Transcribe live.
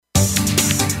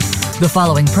The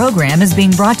following program is being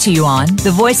brought to you on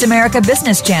the Voice America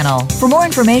Business Channel. For more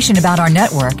information about our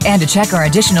network and to check our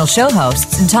additional show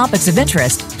hosts and topics of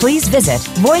interest, please visit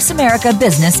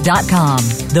voiceamericabusiness.com.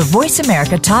 The Voice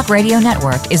America Talk Radio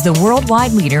Network is the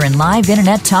worldwide leader in live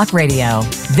Internet talk radio.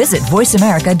 Visit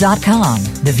voiceamerica.com.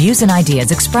 The views and ideas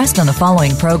expressed on the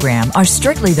following program are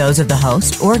strictly those of the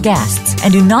host or guests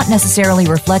and do not necessarily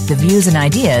reflect the views and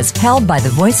ideas held by the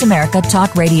Voice America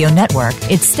Talk Radio Network,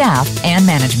 its staff, and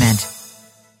management.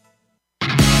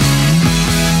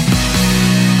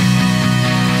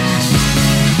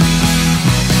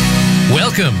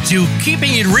 Welcome to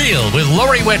Keeping It Real with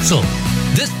Lori Wetzel.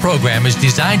 This program is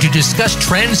designed to discuss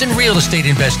trends in real estate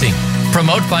investing,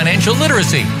 promote financial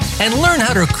literacy, and learn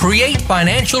how to create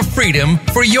financial freedom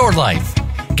for your life.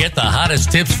 Get the hottest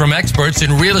tips from experts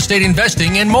in real estate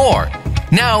investing and more.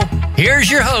 Now, here's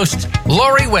your host,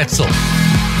 Lori Wetzel.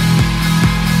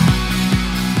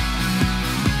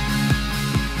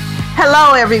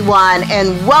 Hello, everyone,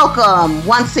 and welcome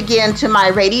once again to my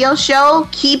radio show,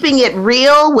 Keeping It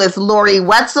Real with Lori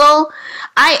Wetzel.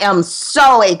 I am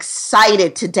so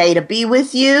excited today to be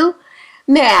with you.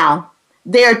 Now,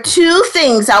 there are two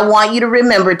things I want you to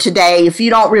remember today if you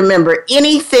don't remember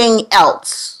anything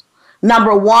else.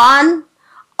 Number one,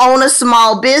 own a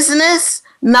small business.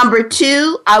 Number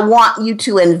two, I want you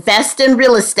to invest in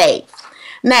real estate.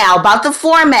 Now, about the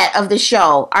format of the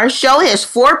show. Our show has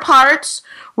 4 parts.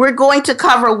 We're going to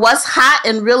cover what's hot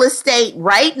in real estate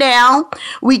right now.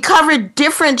 We cover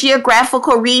different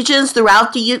geographical regions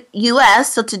throughout the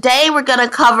U.S. So today we're going to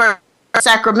cover the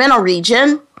Sacramento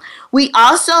region. We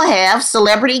also have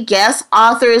celebrity guests,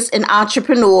 authors, and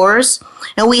entrepreneurs.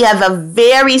 And we have a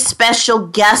very special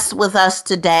guest with us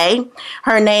today.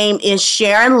 Her name is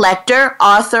Sharon Lechter,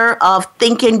 author of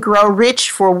Think and Grow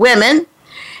Rich for Women.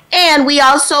 And we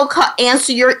also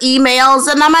answer your emails,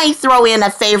 and I might throw in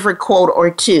a favorite quote or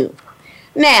two.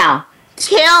 Now,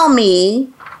 tell me,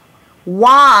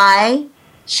 why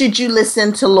should you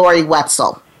listen to Lori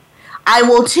Wetzel? I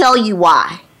will tell you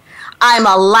why. I'm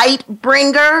a light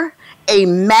bringer, a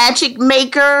magic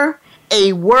maker,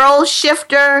 a world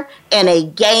shifter, and a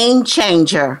game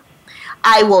changer.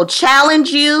 I will challenge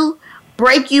you,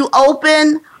 break you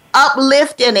open,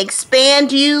 uplift and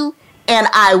expand you, and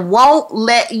I won't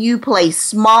let you play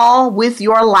small with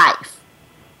your life.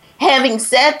 Having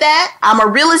said that, I'm a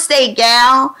real estate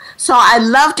gal, so I'd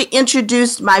love to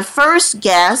introduce my first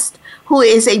guest, who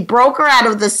is a broker out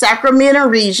of the Sacramento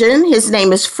region. His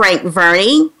name is Frank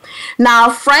Verney. Now,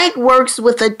 Frank works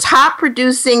with a top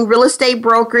producing real estate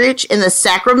brokerage in the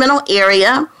Sacramento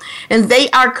area, and they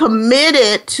are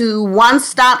committed to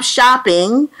one-stop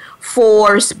shopping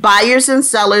for buyers and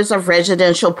sellers of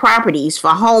residential properties,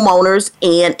 for homeowners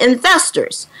and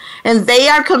investors. And they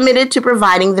are committed to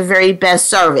providing the very best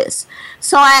service.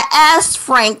 So I asked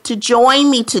Frank to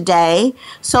join me today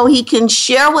so he can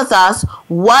share with us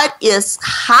what is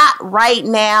hot right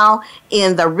now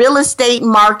in the real estate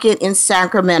market in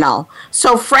Sacramento.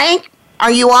 So Frank,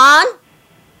 are you on?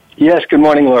 Yes, good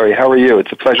morning, Lori. How are you?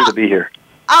 It's a pleasure to be here.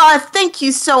 Oh, thank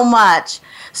you so much.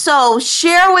 So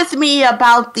share with me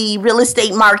about the real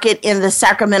estate market in the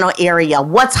Sacramento area.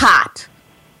 What's hot?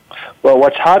 Well,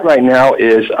 what's hot right now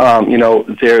is,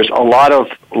 there's a lot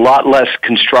less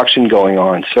construction going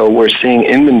on. So we're seeing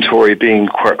inventory being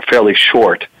fairly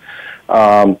short.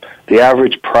 The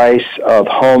average price of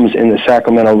homes in the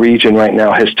Sacramento region right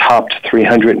now has topped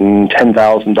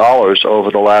 $310,000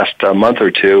 over the last month or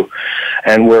two.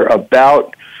 And we're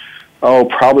about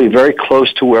probably very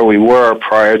close to where we were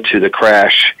prior to the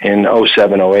crash in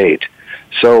 07, 08.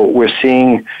 So we're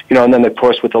seeing, and then of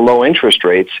course with the low interest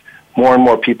rates, more and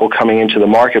more people coming into the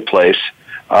marketplace,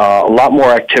 a lot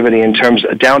more activity in terms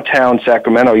of downtown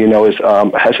Sacramento,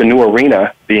 has a new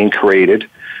arena being created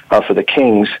for the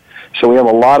Kings. So we have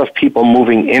a lot of people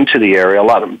moving into the area, a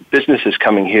lot of businesses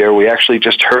coming here. We actually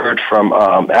just heard from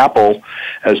Apple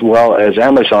as well as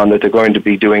Amazon that they're going to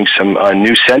be doing some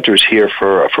new centers here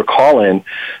for call-in.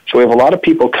 So we have a lot of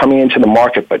people coming into the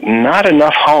market, but not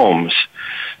enough homes.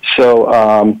 So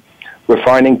we're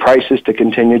finding prices to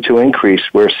continue to increase.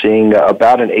 We're seeing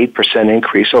about an 8%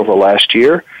 increase over last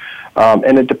year.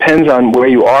 And it depends on where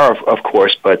you are, of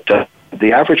course, but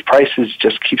the average prices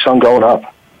just keeps on going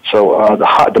up. So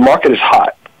the market is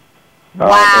hot. Wow.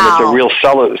 And it's a real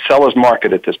seller's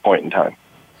market at this point in time.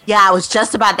 Yeah, I was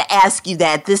just about to ask you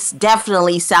that. This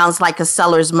definitely sounds like a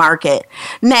seller's market.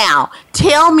 Now,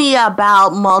 tell me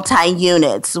about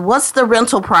multi-units. What's the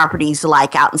rental properties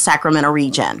like out in Sacramento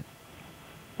region?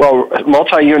 Well,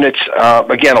 multi-units,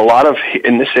 again, a lot of,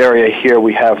 in this area here,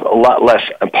 we have a lot less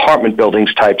apartment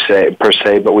buildings per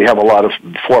se, but we have a lot of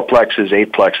fourplexes,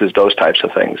 eightplexes, those types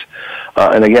of things.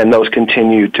 And again, those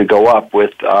continue to go up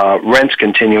with rents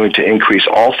continuing to increase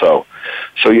also.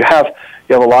 So you have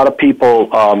a lot of people,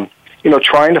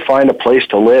 trying to find a place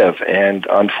to live. And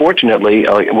unfortunately,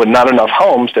 with not enough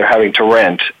homes, they're having to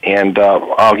rent. And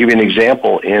I'll give you an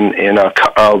example. In a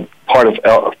part of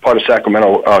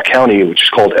Sacramento County, which is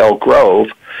called Elk Grove,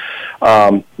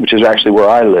 which is actually where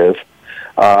I live.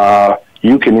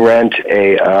 You can rent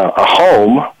a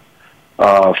home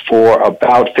for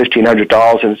about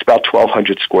 $1,500, and it's about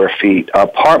 1,200 square feet.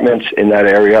 Apartments in that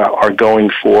area are going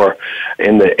for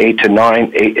in the $8 to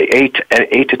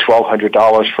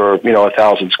 $1,200 for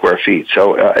 1,000 square feet.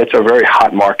 So it's a very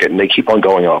hot market, and they keep on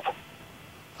going up.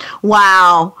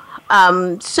 Wow.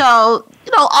 So,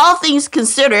 all things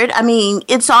considered, I mean,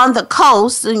 it's on the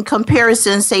coast in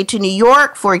comparison, say, to New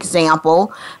York, for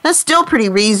example. That's still pretty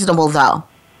reasonable, though.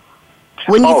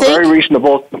 Wouldn't you think?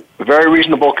 Very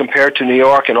reasonable compared to New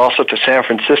York and also to San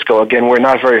Francisco. Again, we're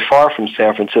not very far from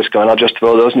San Francisco, and I'll just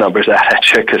throw those numbers out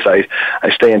at you because I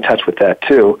stay in touch with that,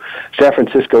 too. San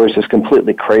Francisco is just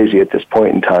completely crazy at this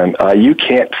point in time. You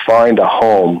can't find a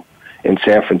home in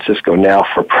San Francisco now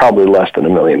for probably less than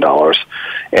 $1 million.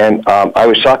 And I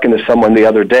was talking to someone the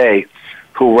other day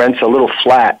who rents a little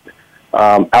flat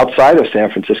outside of San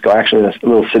Francisco, actually in a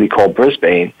little city called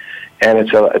Brisbane, and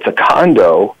it's a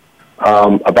condo,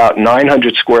 about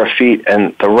 900 square feet,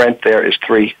 and the rent there is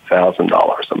 $3,000 a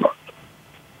month.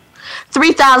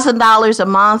 $3,000 a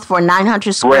month for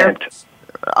 900 square rent.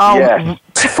 Oh, yes.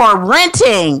 For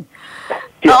renting.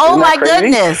 Yeah, oh my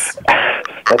goodness!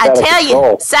 I tell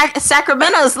you,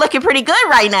 Sacramento is looking pretty good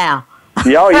right now.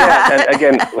 Oh yeah, and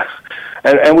again,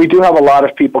 and we do have a lot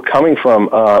of people coming from.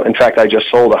 In fact, I just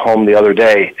sold a home the other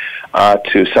day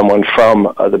to someone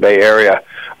from the Bay Area.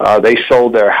 They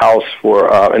sold their house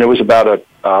for, and it was about a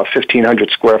 1,500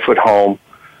 square foot home.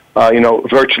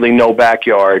 Virtually no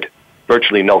backyard,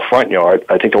 virtually no front yard.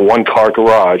 I think a one-car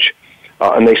garage.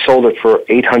 And they sold it for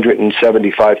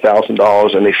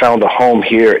 $875,000, and they found a home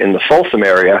here in the Folsom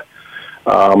area,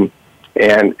 and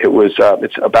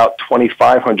it's about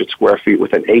 2,500 square feet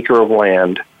with an acre of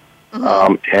land,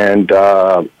 and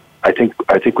I think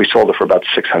we sold it for about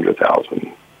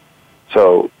 $600,000.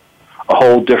 So a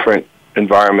whole different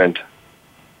environment.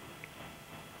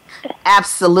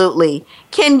 Absolutely.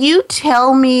 Can you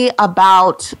tell me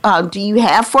about? Do you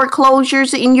have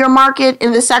foreclosures in your market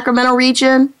in the Sacramento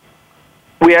region?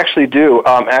 We actually do.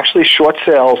 Actually, short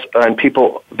sales and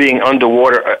people being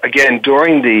underwater. Again,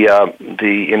 during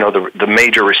the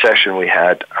major recession we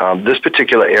had, this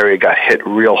particular area got hit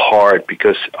real hard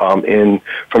because from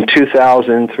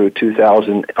 2000 through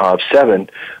 2007,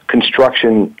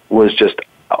 construction was just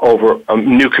over.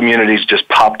 New communities just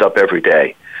popped up every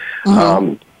day.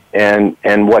 Mm-hmm.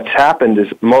 And what's happened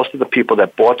is most of the people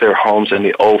that bought their homes in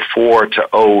the 04 to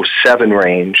 07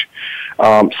 range.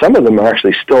 Some of them are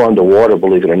actually still underwater,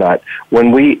 believe it or not.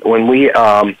 When we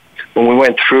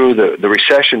went through the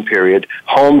recession period,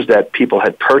 homes that people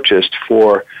had purchased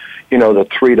for, the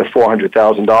 $300,000 to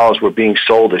 $400,000 were being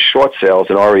sold as short sales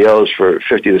and REOs for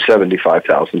 $50,000 to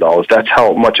 $75,000. That's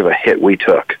how much of a hit we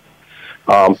took.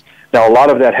 Now a lot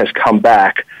of that has come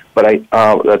back, but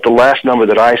at the last number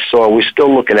that I saw, we're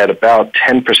still looking at about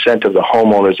 10% of the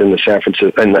homeowners in the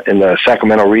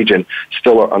Sacramento region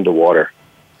still are underwater.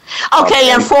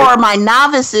 Okay, and for my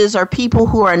novices or people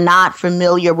who are not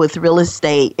familiar with real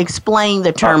estate, explain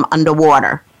the term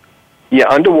underwater. Yeah,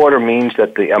 underwater means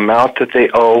that the amount that they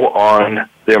owe on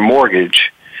their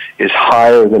mortgage is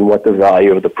higher than what the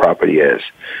value of the property is.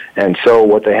 And so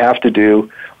what they have to do,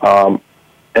 and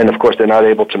of course they're not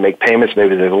able to make payments,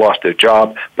 maybe they've lost their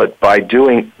job, but by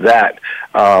doing that,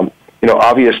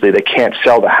 obviously they can't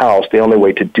sell the house. The only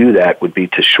way to do that would be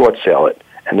to short sale it.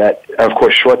 And that, of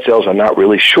course, short sales are not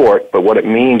really short, but what it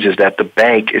means is that the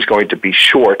bank is going to be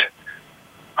short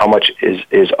how much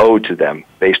is owed to them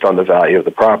based on the value of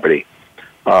the property.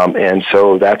 And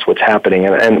so that's what's happening.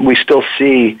 And we still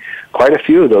see quite a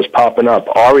few of those popping up.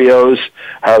 REOs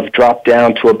have dropped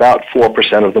down to about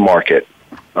 4% of the market.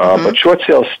 But short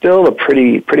sales still are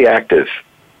pretty active.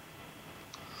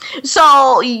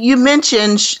 So you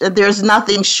mentioned there's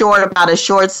nothing short about a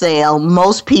short sale.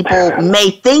 Most people may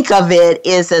think of it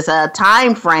as a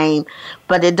time frame,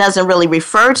 but it doesn't really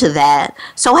refer to that.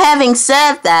 So having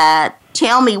said that,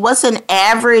 tell me, what's an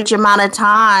average amount of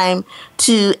time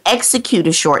to execute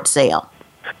a short sale?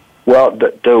 Well,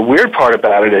 the weird part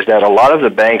about it is that a lot of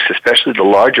the banks, especially the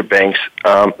larger banks,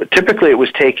 typically it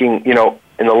was taking,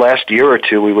 in the last year or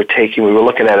two, we were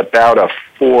looking at about a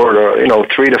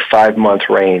 3 to 5 month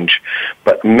range.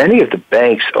 But many of the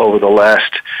banks over the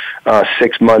last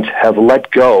 6 months have let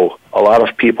go a lot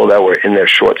of people that were in their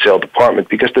short sale department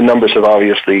because the numbers have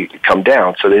obviously come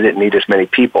down, so they didn't need as many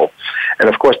people. And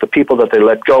of course, the people that they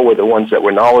let go were the ones that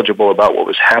were knowledgeable about what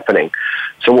was happening.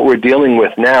 So what we're dealing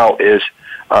with now is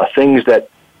things that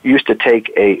used to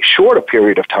take a shorter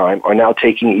period of time are now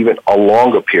taking even a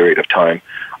longer period of time.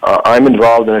 I'm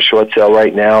involved in a short sale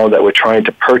right now that we're trying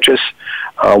to purchase.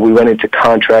 We went into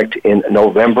contract in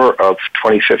November of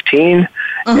 2015,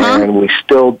 and we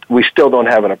still don't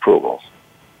have an approval.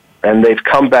 And they've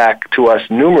come back to us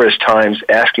numerous times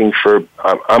asking for,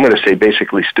 I'm going to say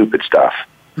basically stupid stuff.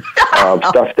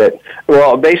 Stuff that,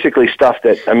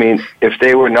 I mean, if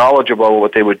they were knowledgeable of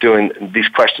what they were doing, these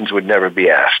questions would never be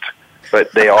asked.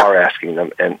 But they are asking them,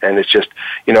 and it's just,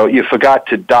 you forgot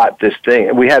to dot this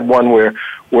thing. We had one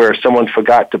where someone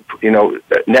forgot to,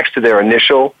 next to their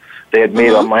initial, they had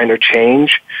made a minor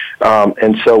change,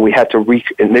 and so we had to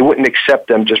and they wouldn't accept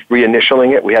them just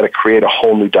reinitialing it. We had to create a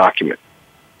whole new document.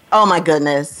 Oh my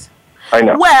goodness! I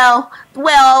know.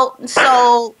 Well,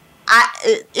 so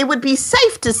it would be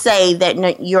safe to say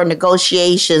that your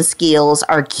negotiation skills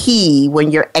are key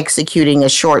when you're executing a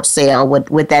short sale.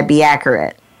 Would that be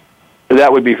accurate?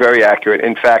 That would be very accurate.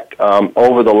 In fact,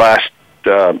 over the last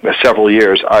several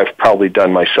years, I've probably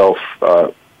done myself,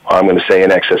 I'm going to say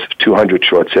in excess of 200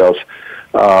 short sales,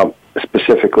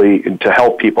 specifically to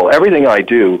help people. Everything I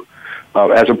do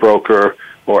as a broker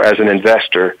or as an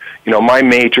investor, my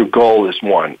major goal is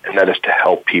one, and that is to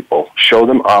help people, show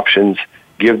them options,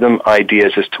 give them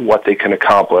ideas as to what they can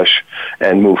accomplish,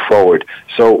 and move forward.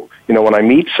 So, when I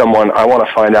meet someone, I want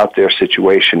to find out their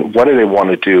situation. What do they want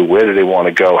to do? Where do they want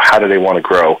to go? How do they want to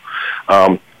grow?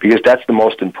 Because that's the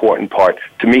most important part.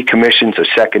 To me, commissions are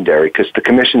secondary because the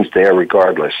commission's there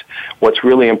regardless. What's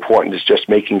really important is just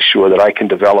making sure that I can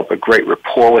develop a great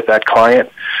rapport with that client,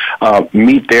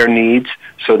 meet their needs,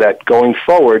 so that going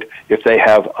forward, if they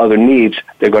have other needs,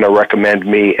 they're going to recommend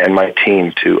me and my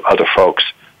team to other folks.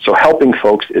 So helping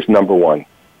folks is number one.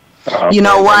 You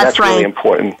know what, that's Frank? Really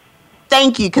important.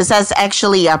 Thank you, because that's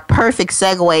actually a perfect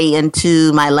segue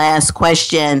into my last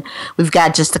question. We've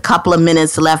got just a couple of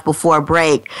minutes left before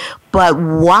break. But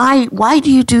why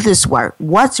do you do this work?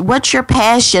 What's your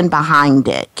passion behind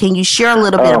it? Can you share a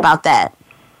little bit about that?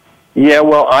 Yeah,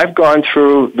 well, I've gone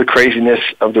through the craziness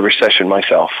of the recession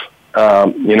myself.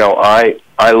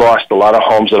 I lost a lot of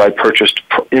homes that I purchased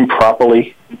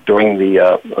improperly during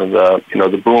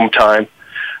the boom time.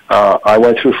 I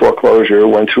went through foreclosure,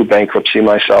 went through bankruptcy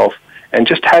myself, and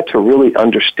just had to really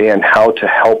understand how to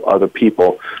help other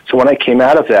people. So when I came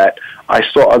out of that, I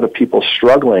saw other people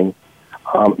struggling,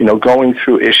 going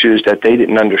through issues that they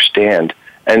didn't understand.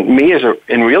 And me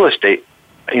in real estate,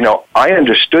 I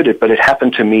understood it, but it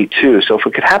happened to me too. So if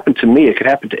it could happen to me, it could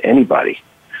happen to anybody.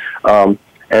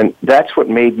 And that's what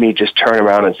made me just turn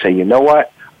around and say, you know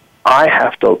what? I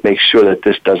have to make sure that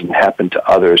this doesn't happen to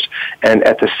others. And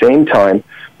at the same time,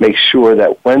 make sure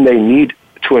that when they need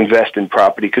to invest in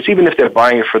property, because even if they're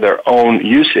buying it for their own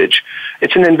usage,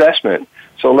 it's an investment.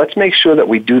 So let's make sure that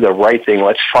we do the right thing.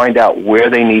 Let's find out where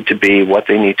they need to be, what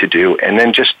they need to do, and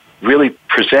then just really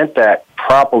present that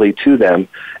properly to them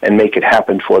and make it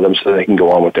happen for them so they can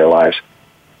go on with their lives.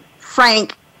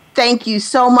 Frank, thank you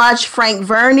so much. Frank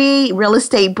Verney, real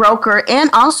estate broker and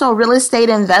also real estate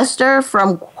investor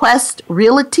from Quest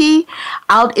Realty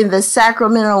out in the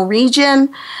Sacramento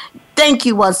region. Thank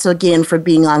you once again for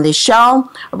being on this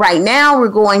show. Right now, we're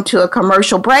going to a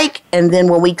commercial break, and then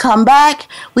when we come back,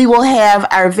 we will have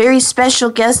our very special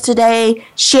guest today,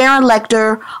 Sharon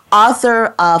Lechter,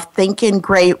 author of Think and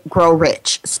Grow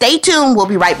Rich. Stay tuned. We'll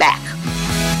be right back.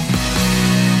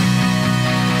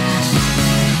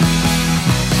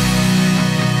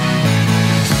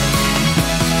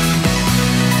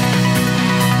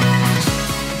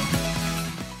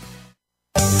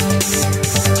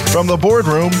 From the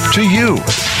boardroom to you,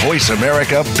 Voice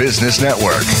America Business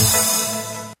Network.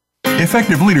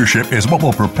 Effective leadership is what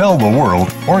will propel the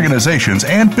world, organizations,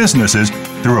 and businesses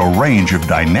through a range of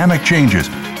dynamic changes.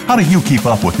 How do you keep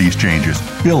up with these changes,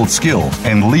 build skills,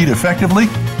 and lead effectively?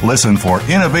 Listen for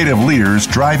Innovative Leaders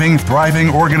Driving Thriving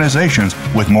Organizations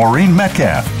with Maureen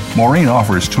Metcalf. Maureen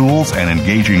offers tools and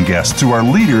engaging guests who are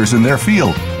leaders in their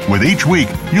field. With each week,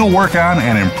 you'll work on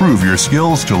and improve your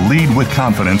skills to lead with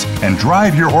confidence and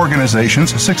drive your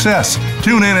organization's success.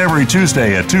 Tune in every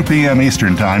Tuesday at 2 p.m.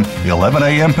 Eastern Time, 11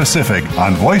 a.m. Pacific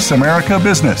on Voice America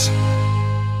Business.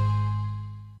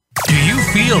 Do you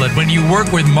feel that when you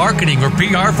work with marketing or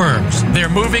PR firms, they're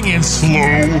moving in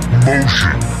slow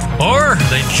motion? Or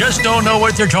they just don't know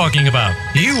what they're talking about.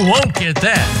 You won't get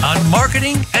that on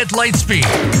Marketing at Lightspeed.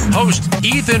 Host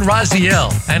Ethan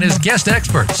Raziel and his guest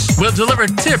experts will deliver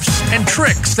tips and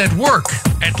tricks that work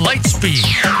at Lightspeed.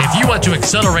 If you want to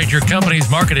accelerate your company's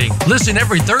marketing, listen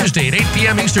every Thursday at 8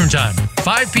 p.m. Eastern Time,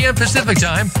 5 p.m. Pacific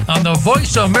Time on the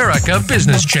Voice America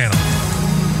Business Channel.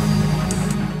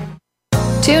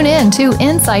 Tune in to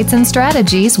Insights and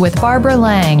Strategies with Barbara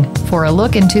Lang for a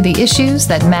look into the issues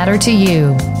that matter to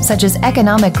you, such as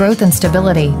economic growth and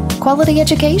stability, quality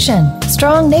education,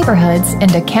 strong neighborhoods,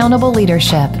 and accountable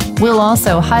leadership. We'll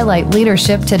also highlight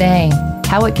leadership today,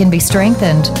 how it can be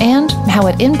strengthened, and how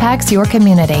it impacts your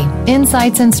community.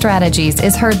 Insights and Strategies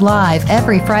is heard live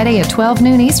every Friday at 12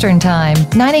 noon Eastern Time,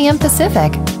 9 a.m.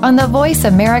 Pacific, on the Voice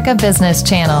America Business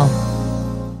Channel.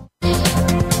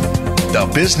 The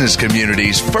business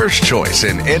community's first choice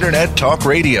in Internet Talk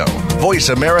Radio. Voice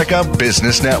America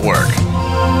Business Network.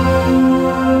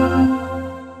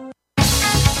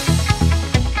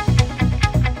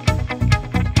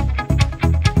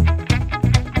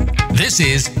 This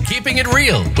is Keeping It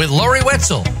Real with Lori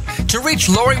Wetzel. To reach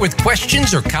Lori with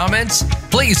questions or comments,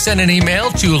 please send an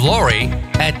email to Lori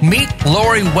at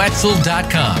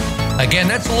meetloriwetzel.com. Again,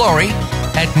 that's Lori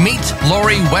at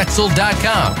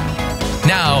meetloriwetzel.com.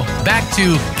 Now, back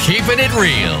to Keeping It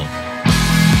Real.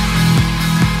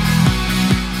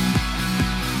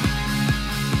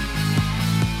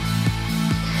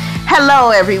 Hello,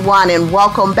 everyone, and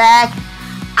welcome back.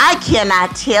 I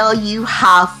cannot tell you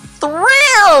how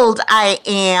thrilled I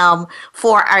am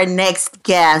for our next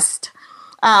guest.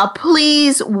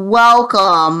 Please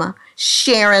welcome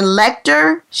Sharon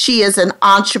Lechter. She is an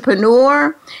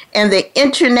entrepreneur and the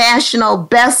international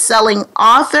best-selling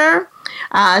author.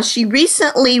 She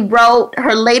recently wrote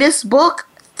her latest book,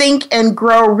 Think and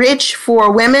Grow Rich for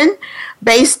Women,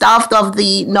 based off of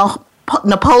the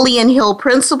Napoleon Hill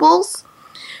principles.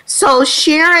 So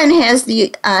Sharon has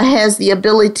the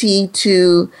ability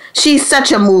to, she's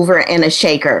such a mover and a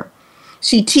shaker.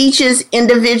 She teaches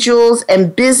individuals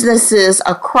and businesses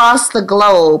across the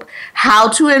globe how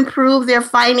to improve their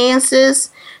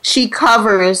finances. She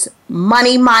covers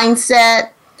money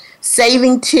mindset,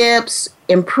 saving tips,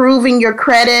 improving your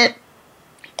credit,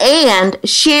 and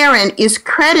Sharon is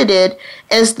credited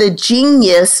as the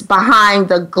genius behind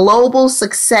the global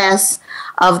success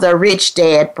of the Rich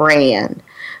Dad brand.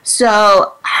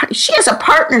 So she has a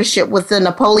partnership with the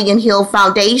Napoleon Hill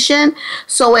Foundation,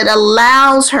 so it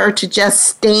allows her to just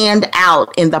stand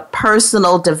out in the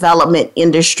personal development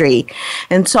industry.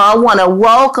 And so I want to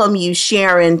welcome you,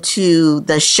 Sharon, to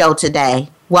the show today.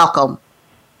 Welcome.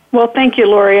 Well, thank you,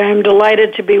 Lori. I'm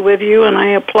delighted to be with you, and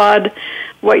I applaud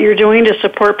what you're doing to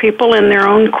support people in their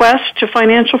own quest to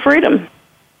financial freedom.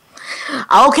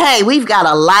 Okay, we've got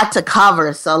a lot to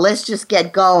cover, so let's just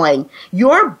get going.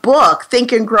 Your book,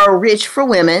 Think and Grow Rich for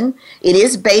Women, it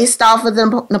is based off of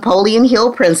the Napoleon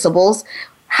Hill principles.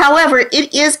 However,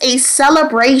 it is a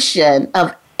celebration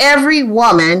of every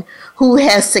woman who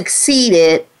has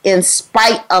succeeded in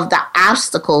spite of the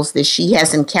obstacles that she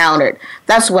has encountered.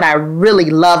 That's what I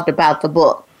really loved about the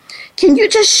book. Can you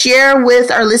just share with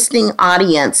our listening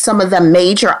audience some of the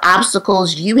major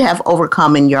obstacles you have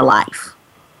overcome in your life?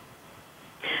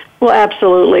 Well,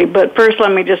 absolutely. But first,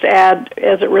 let me just add,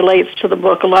 as it relates to the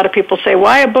book, a lot of people say,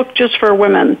 why a book just for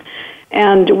women?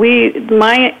 And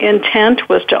my intent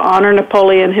was to honor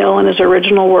Napoleon Hill and his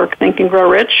original work, Think and Grow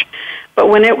Rich. But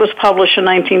when it was published in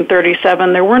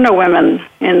 1937, there were no women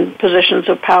in positions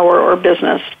of power or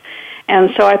business.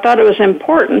 And so I thought it was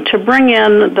important to bring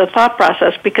in the thought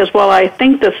process, because while I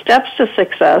think the steps to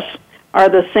success are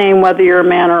the same whether you're a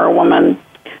man or a woman,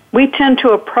 we tend to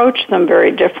approach them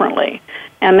very differently.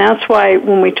 And that's why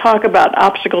when we talk about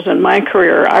obstacles in my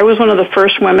career, I was one of the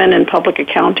first women in public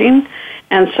accounting.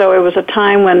 And so it was a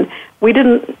time when we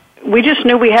just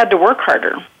knew we had to work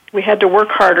harder. We had to work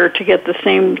harder to get the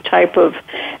same type of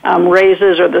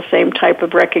raises or the same type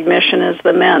of recognition as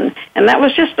the men. And that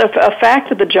was just a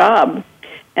fact of the job.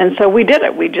 And so we did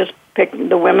it. We just picked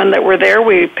the women that were there,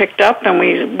 we picked up and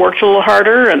we worked a little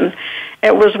harder. And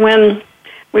it was when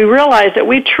we realized that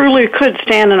we truly could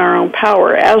stand in our own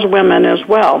power as women as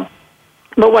well.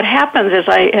 But what happens is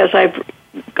as I've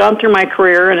gone through my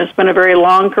career, and it's been a very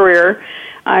long career,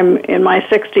 I'm in my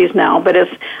 60s now, but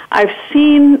I've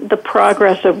seen the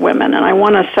progress of women, and I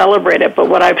want to celebrate it. But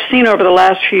what I've seen over the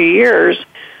last few years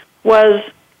was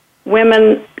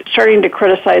women starting to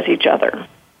criticize each other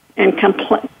and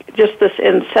just this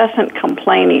incessant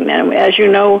complaining. And as you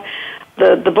know,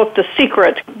 the book The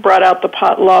Secret brought out the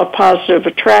law of positive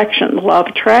attraction, the law of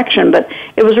attraction, but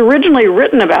it was originally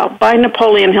written about by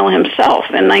Napoleon Hill himself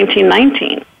in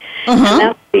 1919.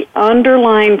 And the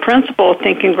underlying principle of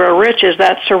Think and Grow Rich is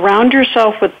that surround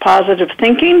yourself with positive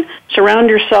thinking, surround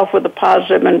yourself with a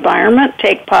positive environment,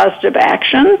 take positive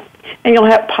action, and you'll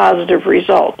have positive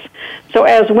results. So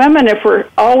as women, if we're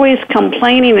always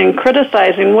complaining and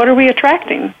criticizing, what are we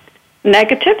attracting?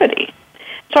 Negativity.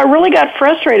 So I really got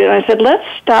frustrated. I said, let's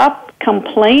stop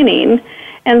complaining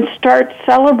and start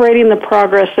celebrating the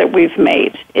progress that we've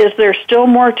made. Is there still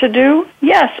more to do?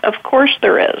 Yes, of course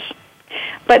there is.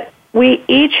 But we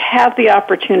each have the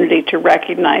opportunity to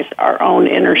recognize our own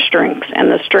inner strengths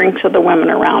and the strengths of the women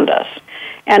around us.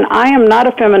 And I am not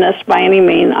a feminist by any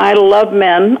means. I love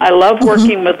men. I love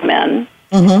working with men.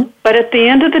 But at the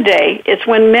end of the day, it's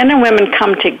when men and women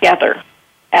come together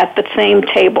at the same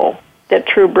table that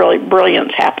true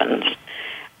brilliance happens.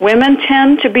 Women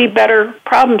tend to be better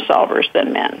problem solvers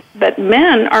than men, but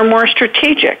men are more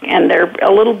strategic and they're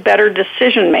a little better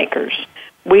decision makers.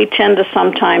 We tend to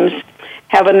sometimes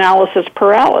have analysis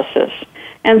paralysis.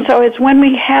 And so it's when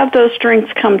we have those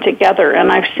strengths come together,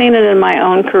 and I've seen it in my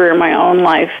own career, my own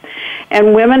life,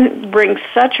 and women bring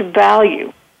such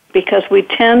value because we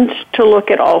tend to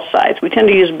look at all sides. We tend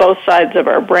to use both sides of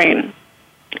our brain.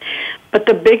 But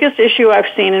the biggest issue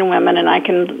I've seen in women, and I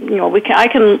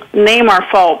can name our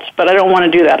faults, but I don't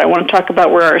want to do that. I want to talk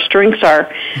about where our strengths are.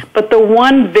 But the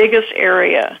one biggest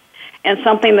area, and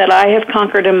something that I have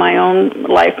conquered in my own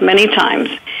life many times,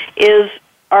 is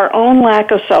our own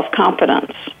lack of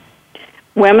self-confidence.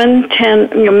 Men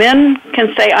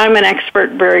can say, I'm an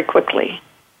expert very quickly.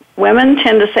 Women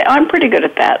tend to say, I'm pretty good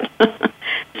at that.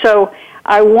 So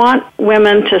I want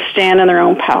women to stand in their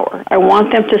own power. I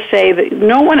want them to say that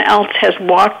no one else has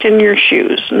walked in your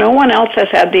shoes. No one else has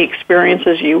had the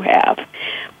experiences you have.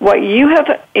 What you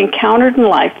have encountered in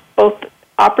life, both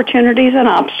opportunities and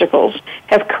obstacles,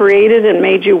 have created and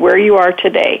made you where you are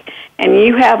today. And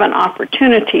you have an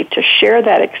opportunity to share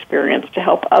that experience to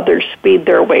help others speed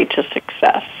their way to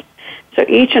success. So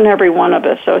each and every one of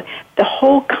us. So the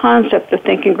whole concept of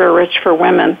Think and Grow Rich for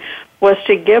women was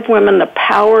to give women the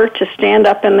power to stand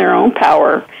up in their own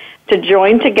power, to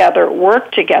join together,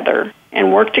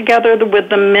 and work together with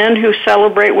the men who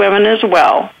celebrate women as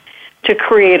well to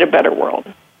create a better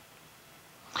world.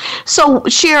 So,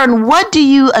 Sharon, what do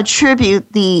you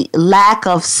attribute the lack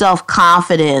of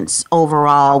self-confidence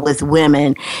overall with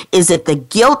women? Is it the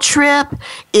guilt trip?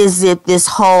 Is it this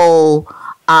whole,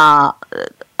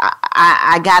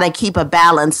 I got to keep a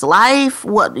balanced life?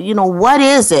 What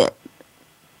is it?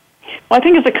 Well, I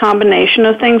think it's a combination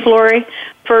of things, Lori.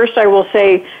 First, I will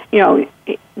say,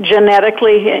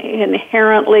 genetically,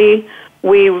 inherently,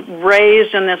 we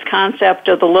raised in this concept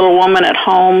of the little woman at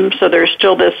home, so there's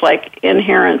still this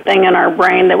inherent thing in our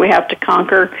brain that we have to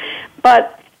conquer.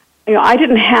 But I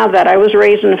didn't have that. I was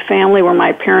raised in a family where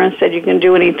my parents said you can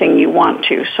do anything you want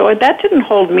to, so that didn't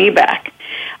hold me back.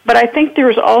 But I think there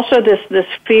was also this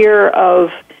fear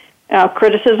of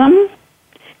criticism,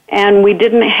 and we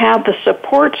didn't have the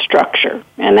support structure.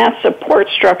 And that support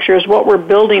structure is what we're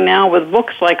building now with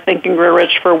books like Think and Grow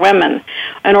Rich for Women.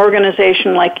 An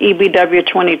organization like EBW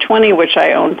 2020, which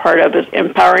I own part of, is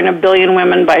empowering 1 billion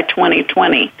women by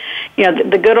 2020.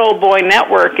 The Good Old Boy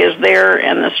Network is there,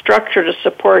 and the structure to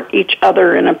support each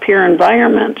other in a peer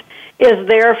environment is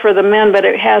there for the men, but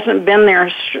it hasn't been there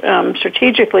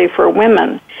strategically for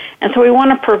women. And so we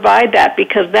want to provide that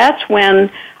because that's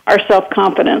when our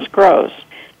self-confidence grows.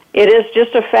 It is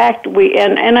just a fact.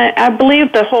 I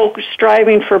believe the whole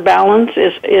striving for balance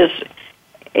is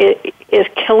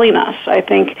killing us. I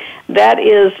think that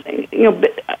is,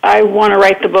 I want to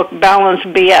write the book Balance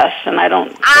BS, and I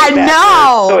don't. I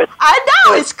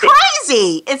know. It's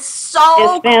crazy. It's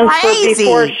so it stands crazy.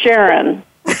 For before Sharon.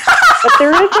 But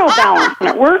there is no balance in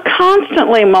it. We're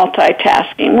constantly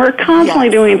multitasking. We're constantly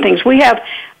doing things. We have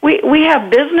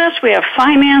business, we have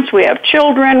finance, we have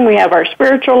children, we have our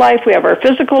spiritual life, we have our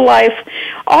physical life.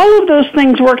 All of those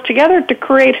things work together to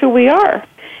create who we are.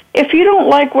 If you don't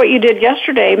like what you did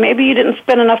yesterday, maybe you didn't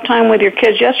spend enough time with your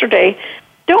kids yesterday,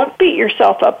 don't beat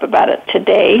yourself up about it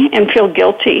today and feel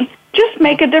guilty. Just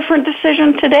make a different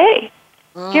decision today.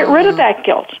 Get rid of that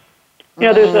guilt.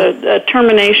 There's a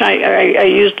termination. I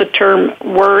use the term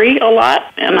worry a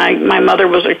lot, and my mother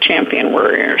was a champion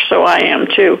worrier, so I am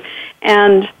too.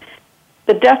 And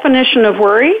the definition of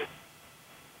worry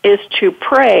is to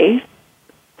pray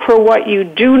for what you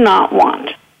do not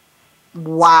want.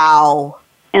 Wow.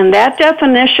 And that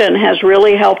definition has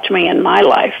really helped me in my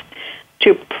life.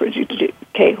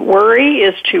 Worry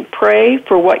is to pray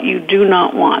for what you do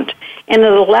not want. And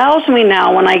it allows me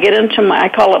now, when I get into I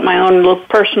call it my own little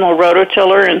personal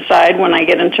rototiller inside when I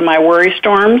get into my worry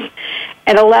storms,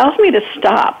 it allows me to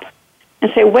stop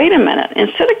and say, wait a minute,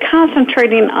 instead of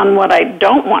concentrating on what I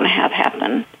don't want to have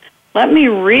happen, let me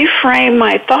reframe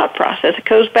my thought process. It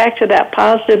goes back to that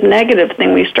positive, negative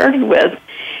thing we started with,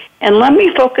 and let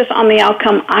me focus on the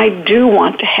outcome I do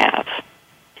want to have.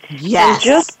 Yes. And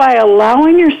just by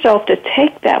allowing yourself to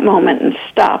take that moment and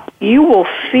stop, you will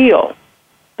feel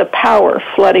the power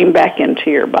flooding back into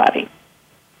your body.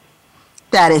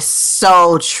 That is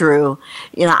so true.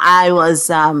 You know, I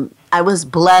was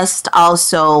blessed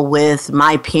also with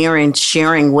my parents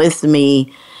sharing with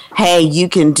me, hey, you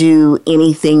can do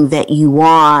anything that you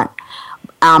want.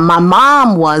 My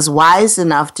mom was wise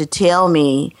enough to tell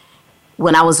me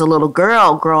when I was a little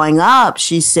girl growing up,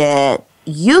 she said,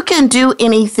 you can do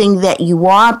anything that you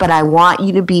want, but I want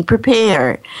you to be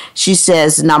prepared. She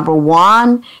says, number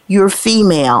one, you're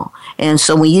female. And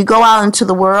so when you go out into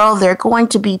the world, there are going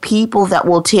to be people that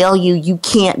will tell you you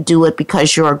can't do it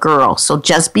because you're a girl. So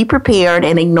just be prepared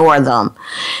and ignore them.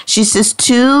 She says,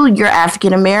 two, you're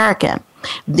African American.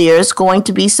 There's going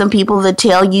to be some people that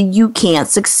tell you you can't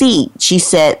succeed. She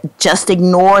said, just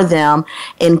ignore them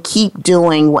and keep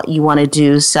doing what you want to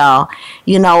do. So,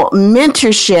 you know,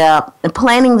 mentorship,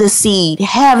 planting the seed,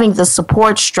 having the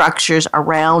support structures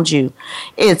around you,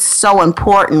 it's so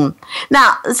important.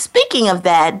 Now, speaking of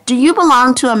that, do you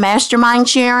belong to a mastermind,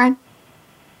 Sharon?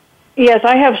 Yes,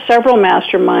 I have several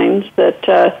masterminds that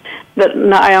I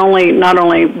not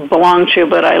only belong to,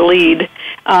 but I lead.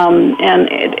 And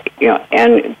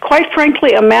quite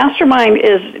frankly, a mastermind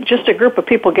is just a group of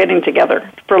people getting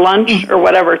together for lunch or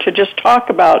whatever to just talk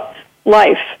about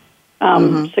life,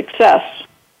 success,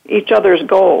 each other's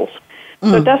goals.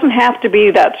 So it doesn't have to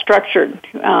be that structured.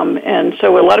 And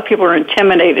so a lot of people are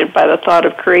intimidated by the thought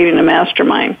of creating a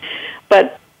mastermind.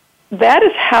 But that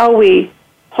is how we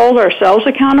hold ourselves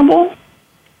accountable,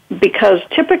 because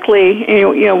typically,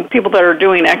 you know, people that are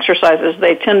doing exercises,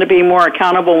 they tend to be more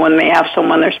accountable when they have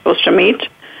someone they're supposed to meet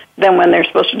than when they're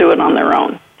supposed to do it on their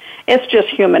own. It's just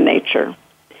human nature.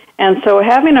 And so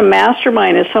having a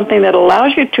mastermind is something that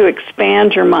allows you to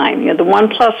expand your mind. You know, the 1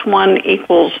 + 1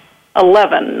 =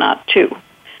 11, not 2.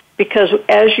 Because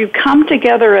as you come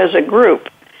together as a group,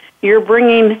 you're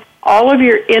bringing all of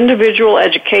your individual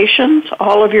educations,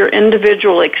 all of your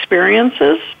individual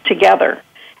experiences together.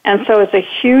 And so it's a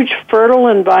huge, fertile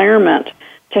environment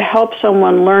to help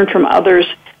someone learn from others'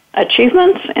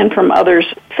 achievements and from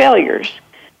others' failures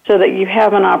so that you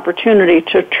have an opportunity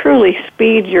to truly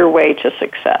speed your way to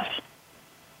success.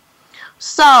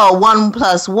 So 1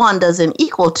 + 1 doesn't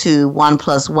equal 2. 1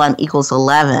 + 1 =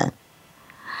 11.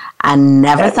 I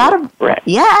never thought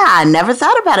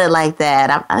about it like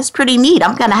that. That's pretty neat.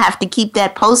 I'm going to have to keep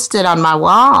that posted on my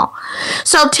wall.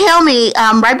 So tell me,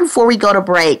 right before we go to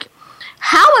break,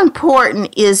 how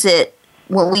important is it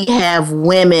when we have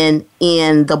women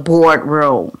in the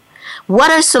boardroom? What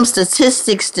are some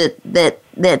statistics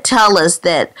that tell us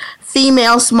that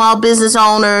female small business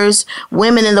owners,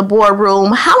 women in the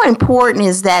boardroom, how important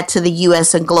is that to the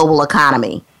U.S. and global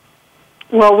economy?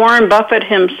 Well, Warren Buffett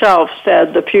himself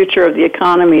said the future of the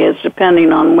economy is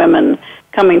depending on women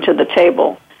coming to the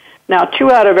table. Now, 2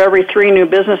 out of every 3 new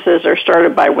businesses are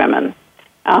started by women.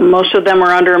 Most of them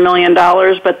are under $1 million,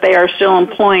 but they are still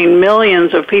employing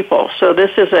millions of people. So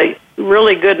this is a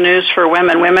really good news for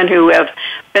women who have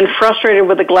been frustrated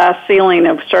with the glass ceiling,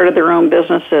 have started their own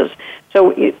businesses. So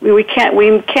we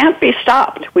can't be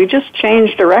stopped. We just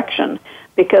change direction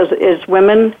because it's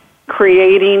women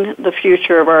creating the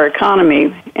future of our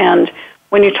economy. And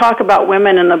when you talk about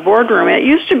women in the boardroom, it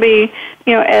used to be,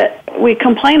 we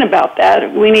complain about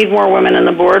that. We need more women in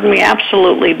the board, and we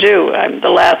absolutely do. The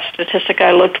last statistic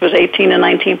I looked was 18 to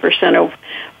 19% of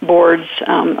boards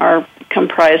are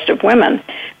comprised of women.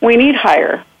 We need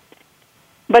higher.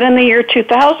 But in the year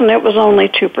 2000, it was only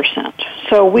 2%.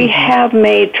 So we have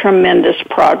made tremendous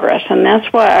progress, and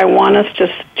that's why I want us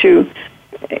to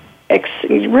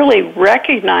really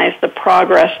recognize the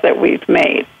progress that we've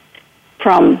made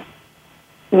from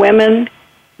women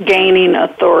gaining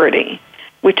authority.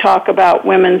 We talk about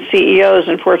women CEOs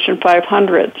in Fortune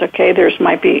 500s. Okay,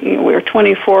 we're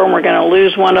 24 and we're going to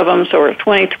lose one of them, so we're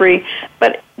 23.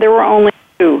 But there were only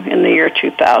 2 in the year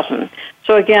 2000.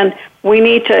 So again, we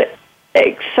need to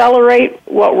accelerate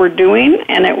what we're doing,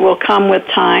 and it will come with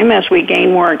time as we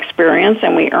gain more experience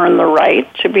and we earn the right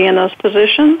to be in those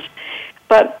positions.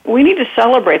 But we need to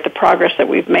celebrate the progress that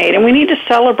we've made, and we need to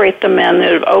celebrate the men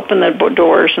that have opened the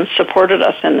doors and supported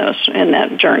us in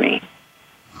that journey.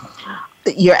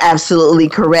 You're absolutely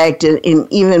correct.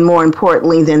 And even more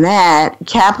importantly than that,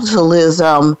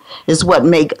 capitalism is what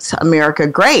makes America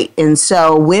great. And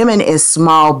so women as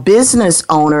small business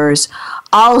owners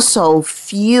also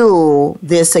fuel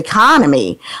this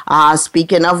economy.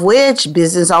 Speaking of which,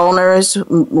 business owners,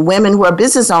 women who are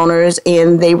business owners,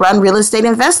 and they run real estate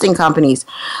investing companies,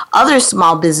 other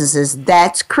small businesses,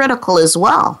 that's critical as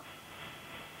well.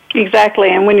 Exactly,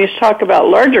 and when you talk about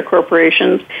larger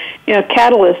corporations,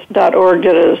 Catalyst.org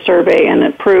did a survey, and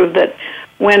it proved that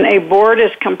when a board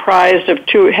is comprised of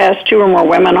has two or more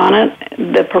women on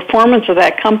it, the performance of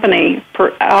that company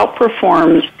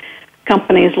outperforms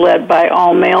companies led by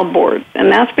all-male boards, and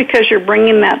that's because you're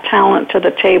bringing that talent to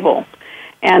the table,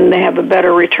 and they have a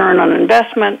better return on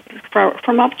investment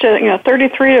from up to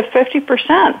 33 to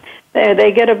 50%.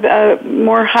 They get a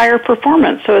more higher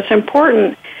performance, so it's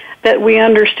important that we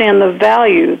understand the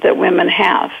value that women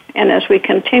have. And as we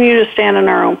continue to stand in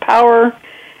our own power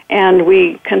and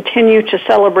we continue to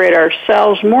celebrate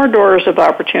ourselves, more doors of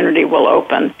opportunity will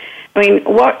open. I mean,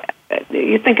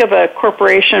 you think of a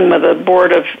corporation with a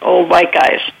board of old white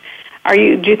guys. Do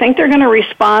you think they're going to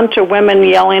respond to women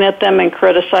yelling at them and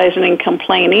criticizing and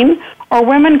complaining, or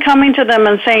women coming to them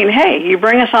and saying, hey, you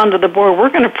bring us onto the board, we're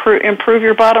going to improve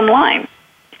your bottom line?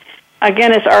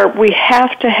 Again, we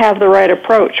have to have the right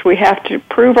approach. We have to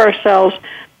prove ourselves,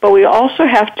 but we also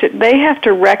they have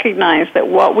to recognize that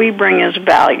what we bring is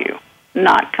value,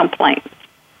 not complaints.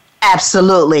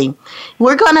 Absolutely.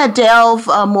 We're going to delve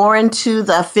more into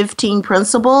the 15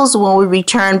 principles when we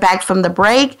return back from the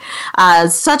break.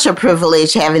 Such a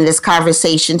privilege having this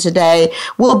conversation today.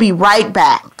 We'll be right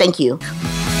back. Thank you.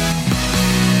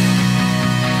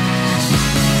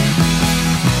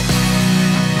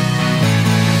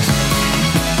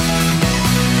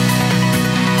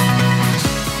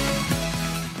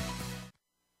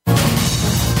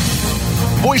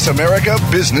 Voice America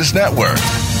Business Network,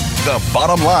 the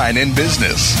bottom line in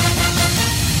business.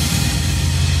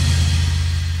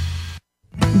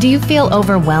 Do you feel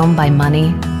overwhelmed by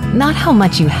money? Not how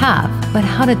much you have, but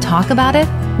how to talk about it?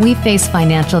 We face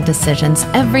financial decisions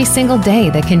every single day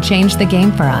that can change the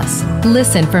game for us.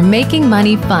 Listen for Making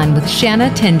Money Fun with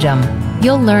Shanna Tinjum.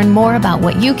 You'll learn more about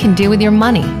what you can do with your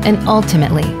money and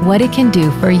ultimately what it can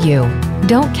do for you.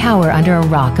 Don't cower under a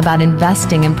rock about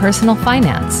investing in personal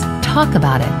finance. Talk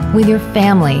about it with your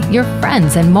family, your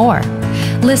friends, and more.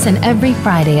 Listen every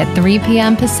Friday at 3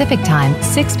 p.m. Pacific Time,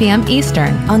 6 p.m.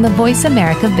 Eastern on the Voice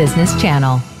America Business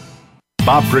Channel.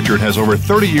 Bob Pritchard has over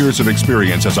 30 years of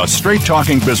experience as a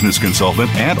straight-talking business consultant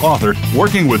and author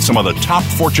working with some of the top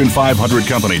Fortune 500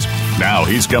 companies. Now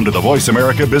he's come to the Voice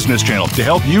America Business Channel to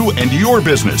help you and your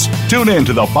business. Tune in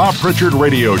to the Bob Pritchard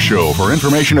Radio Show for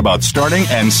information about starting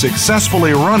and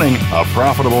successfully running a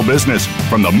profitable business.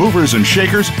 From the movers and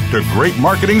shakers to great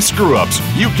marketing screw-ups,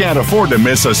 you can't afford to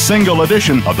miss a single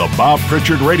edition of the Bob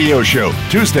Pritchard Radio Show.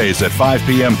 Tuesdays at 5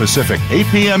 p.m. Pacific, 8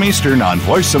 p.m. Eastern on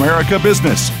Voice America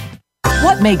Business.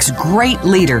 What makes great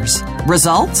leaders?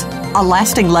 Results? A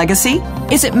lasting legacy?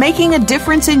 Is it making a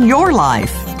difference in your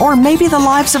life? Or maybe the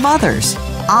lives of others?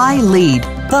 I Lead,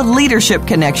 the Leadership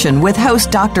Connection with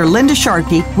host Dr. Linda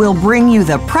Sharkey will bring you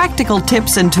the practical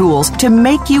tips and tools to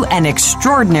make you an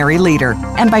extraordinary leader.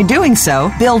 And by doing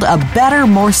so, build a better,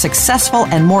 more successful,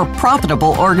 and more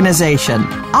profitable organization.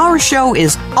 Our show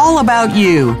is all about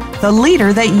you, the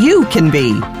leader that you can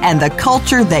be, and the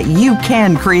culture that you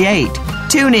can create.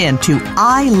 Tune in to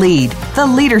I Lead, the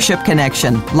Leadership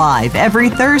Connection, live every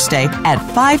Thursday at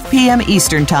 5 p.m.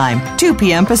 Eastern Time, 2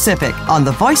 p.m. Pacific on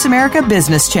the Voice America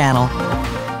Business Channel.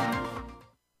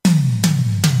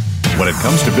 When it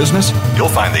comes to business, you'll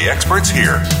find the experts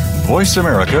here. Voice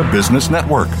America Business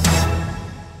Network.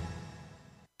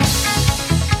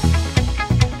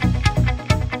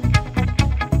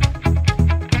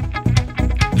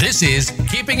 This is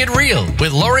Keeping It Real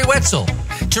with Lori Wetzel.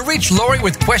 To reach Lori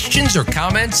with questions or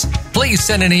comments, please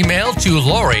send an email to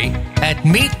Lori at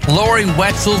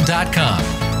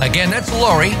meetloriwetzel.com. Again, that's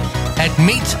Lori at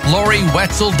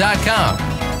meetloriwetzel.com.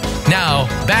 Now,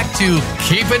 back to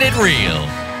Keeping It Real.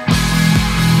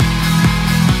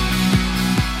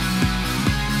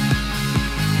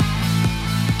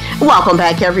 Welcome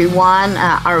back, everyone.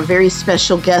 Our very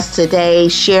special guest today,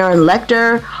 Sharon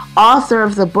Lechter, author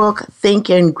of the book Think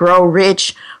and Grow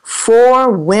Rich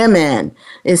for Women.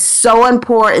 It's so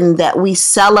important that we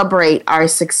celebrate our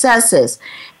successes.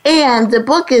 And the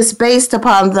book is based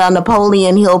upon the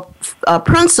Napoleon Hill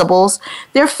principles.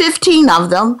 There are 15 of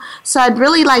them. So I'd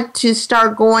really like to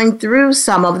start going through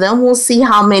some of them. We'll see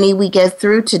how many we get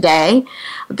through today.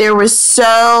 There was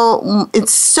so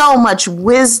much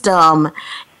wisdom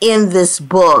in this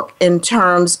book in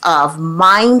terms of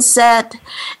mindset,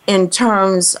 in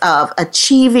terms of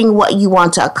achieving what you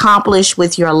want to accomplish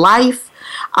with your life.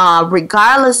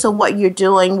 Regardless of what you're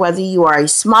doing, whether you are a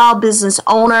small business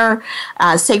owner,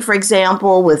 say for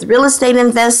example with real estate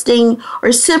investing,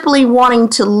 or simply wanting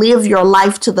to live your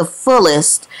life to the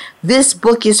fullest, this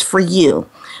book is for you.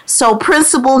 So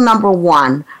principle number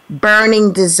 1,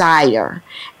 burning desire.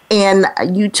 And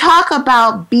you talk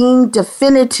about being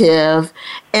definitive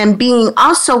and being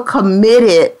also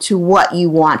committed to what you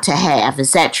want to have.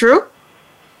 Is that true?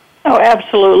 Oh,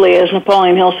 absolutely. As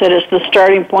Napoleon Hill said, it's the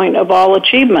starting point of all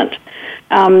achievement.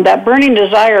 That burning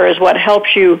desire is what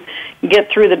helps you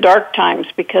get through the dark times,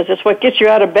 because it's what gets you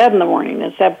out of bed in the morning.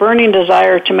 It's that burning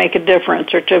desire to make a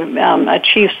difference or to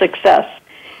achieve success.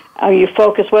 You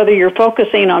focus, whether you're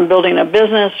focusing on building a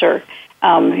business or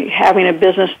having a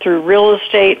business through real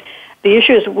estate. The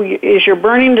issue is your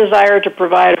burning desire to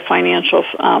provide a financial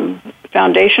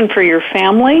foundation for your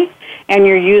family, and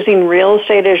you're using real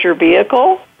estate as your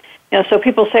vehicle. So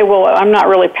people say, well, I'm not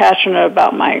really passionate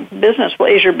about my business. Well,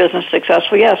 is your business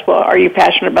successful? Yes. Well, are you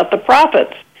passionate about the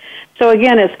profits? So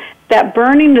again, it's that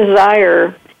burning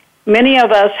desire. Many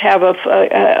of us have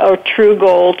a true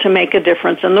goal to make a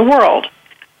difference in the world.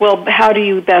 Well, how do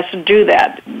you best do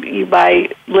that?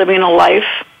 By living a life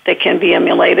that can be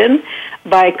emulated,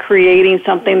 by creating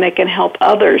something that can help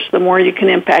others. The more you can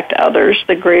impact others,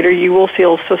 the greater you will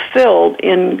feel fulfilled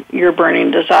in your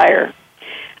burning desire.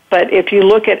 But if you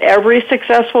look at every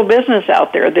successful business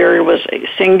out there, there was a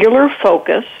singular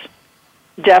focus,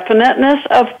 definiteness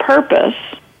of purpose.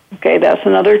 Okay, that's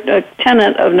another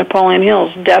tenet of Napoleon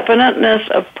Hill's, definiteness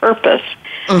of purpose,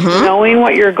 knowing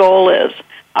what your goal is.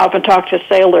 I often talk to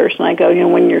sailors, and I go,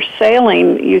 when you're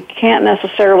sailing, you can't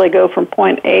necessarily go from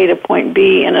point A to point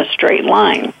B in a straight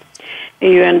line.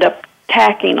 You end up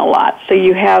tacking a lot.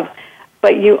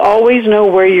 But you always know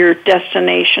where your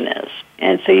destination is.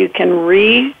 And so you can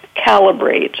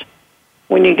recalibrate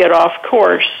when you get off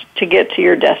course to get to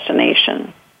your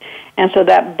destination. And so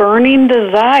that burning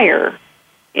desire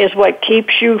is what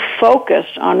keeps you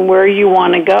focused on where you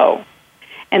want to go.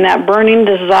 And that burning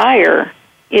desire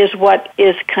is what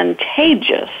is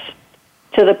contagious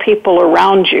to the people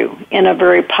around you in a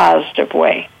very positive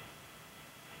way.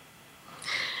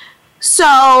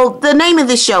 So the name of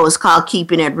the show is called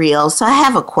Keeping It Real. So I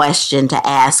have a question to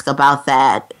ask about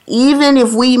that. Even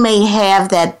if we may have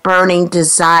that burning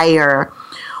desire,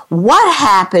 what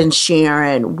happens,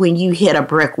 Sharon, when you hit a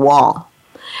brick wall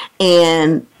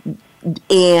and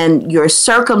your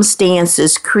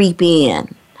circumstances creep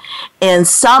in and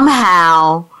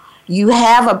somehow you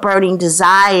have a burning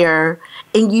desire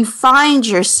and you find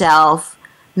yourself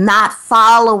not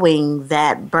following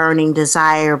that burning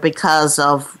desire because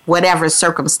of whatever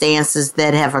circumstances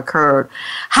that have occurred?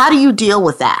 How do you deal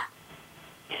with that?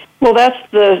 Well, that's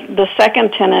the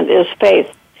second tenet is faith.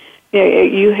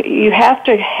 You have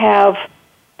to have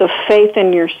the faith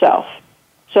in yourself.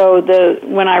 So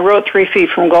when I wrote 3 Feet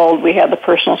from Gold, we had the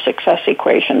personal success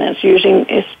equation.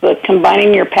 It's the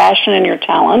combining your passion and your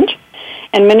talent.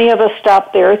 And many of us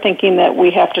stop there thinking that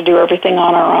we have to do everything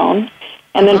on our own.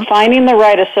 And then finding the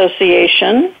right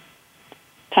association,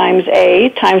 times A,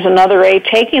 times another A,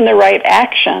 taking the right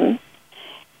action,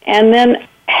 and then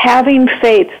having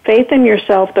faith in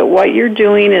yourself that what you're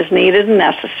doing is needed and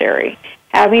necessary.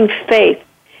 Having faith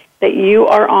that you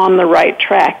are on the right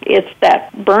track. It's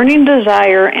that burning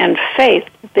desire and faith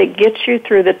that gets you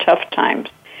through the tough times.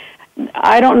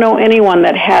 I don't know anyone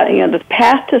that the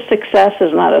path to success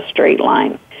is not a straight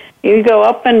line. You go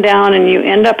up and down and you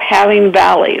end up having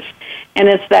valleys. And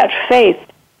it's that faith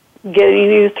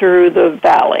getting you through the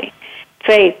valley.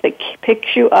 Faith that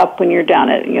picks you up when you're down.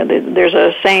 There's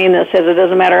a saying that says it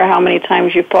doesn't matter how many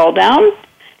times you fall down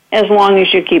as long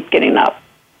as you keep getting up.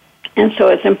 And so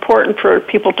it's important for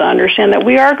people to understand that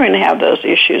we are going to have those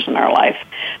issues in our life.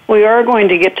 We are going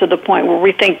to get to the point where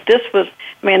we think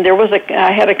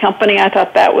I had a company, I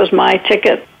thought that was my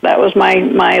ticket, that was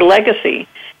my legacy,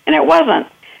 and it wasn't.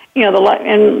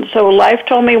 And so life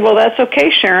told me, well, that's okay,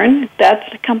 Sharon,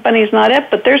 the company's not it,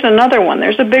 but there's another one.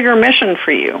 There's a bigger mission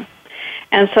for you.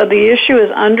 And so the issue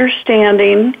is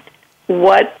understanding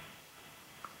what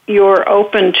you're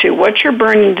open to, what's your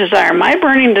burning desire. My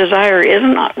burning desire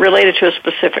isn't related to a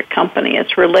specific company.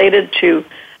 It's related to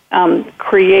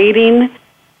creating an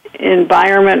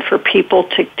environment for people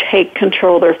to take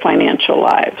control of their financial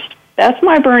lives. That's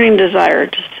my burning desire,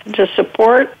 to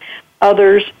support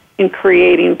others in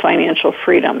creating financial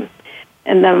freedom.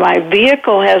 And then my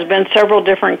vehicle has been several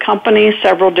different companies,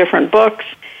 several different books,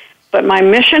 but my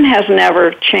mission has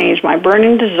never changed. My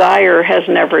burning desire has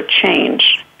never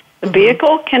changed. The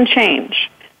vehicle can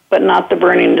change, but not the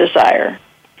burning desire.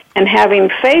 And having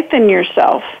faith in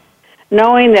yourself,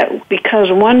 knowing that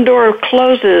because one door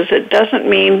closes, it doesn't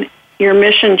mean your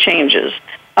mission changes.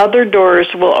 Other doors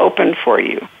will open for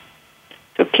you.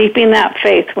 So keeping that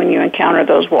faith when you encounter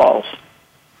those walls.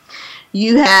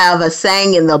 You have a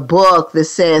saying in the book that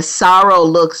says, sorrow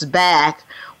looks back,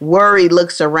 worry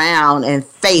looks around, and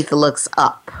faith looks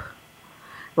up.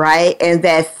 Right? And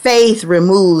that faith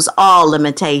removes all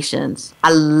limitations.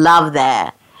 I love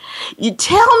that. You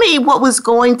tell me what was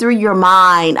going through your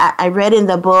mind. I read in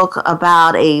the book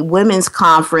about a women's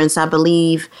conference, I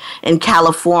believe, in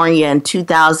California in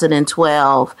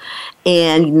 2012,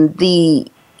 and the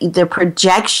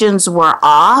projections were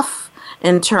off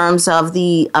in terms of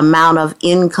the amount of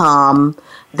income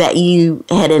that you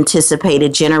had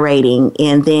anticipated generating,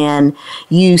 and then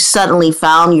you suddenly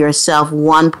found yourself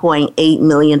 $1.8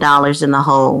 million in the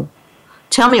hole.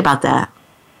 Tell me about that.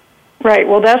 Right.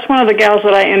 Well, that's one of the gals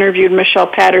that I interviewed, Michelle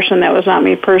Patterson. That was not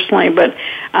me personally, but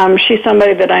she's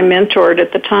somebody that I mentored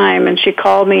at the time, and she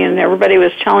called me, and everybody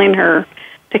was telling her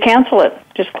to cancel it,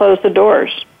 just close the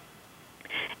doors.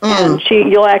 And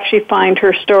you'll actually find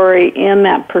her story in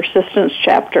that persistence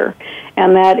chapter,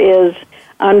 and that is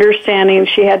understanding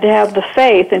she had to have the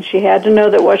faith, and she had to know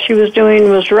that what she was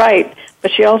doing was right,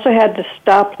 but she also had to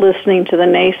stop listening to the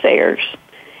naysayers.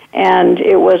 And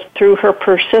it was through her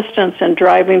persistence and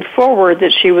driving forward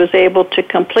that she was able to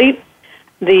complete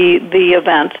the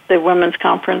event, the Women's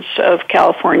Conference of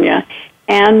California,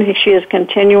 and she is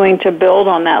continuing to build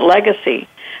on that legacy.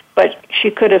 But she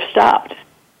could have stopped.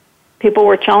 People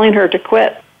were telling her to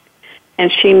quit,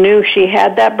 and she knew she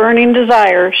had that burning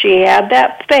desire, she had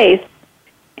that faith,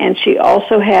 and she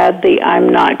also had the I'm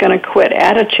not going to quit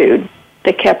attitude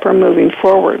that kept her moving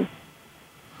forward.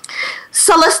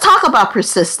 So let's talk about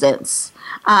persistence.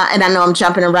 And I know I'm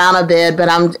jumping around a bit, but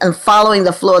I'm following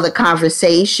the flow of the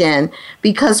conversation,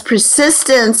 because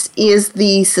persistence is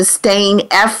the sustained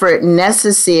effort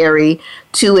necessary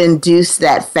to induce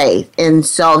that faith. And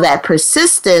so that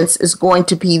persistence is going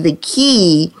to be the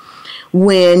key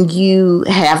when you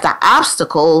have the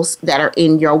obstacles that are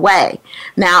in your way.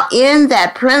 Now, in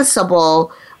that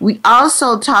principle, we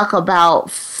also talk about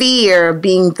fear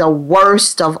being the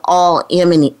worst of all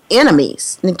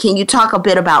enemies. And can you talk a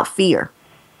bit about fear?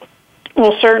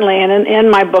 Well, certainly. And in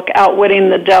my book, Outwitting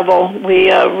the Devil,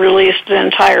 we released an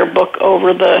entire book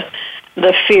over the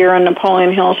fear. And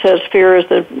Napoleon Hill says fear is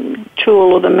the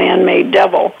tool of the man-made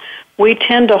devil. We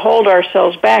tend to hold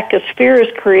ourselves back because fear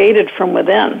is created from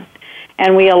within.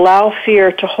 And we allow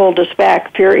fear to hold us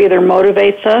back. Fear either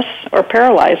motivates us or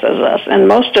paralyzes us. And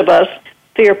most of us,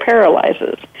 fear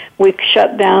paralyzes. We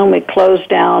shut down, we close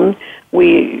down,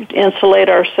 we insulate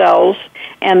ourselves,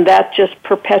 and that just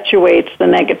perpetuates the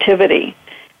negativity.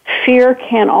 Fear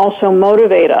can also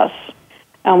motivate us.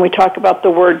 We talk about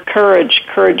the word courage.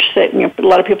 A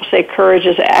lot of people say courage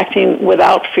is acting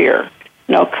without fear.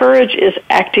 No, courage is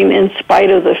acting in spite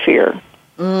of the fear.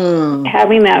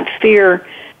 Having that fear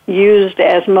used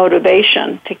as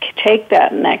motivation to take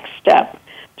that next step,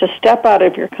 to step out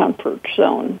of your comfort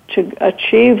zone, to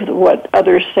achieve what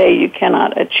others say you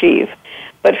cannot achieve.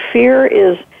 But fear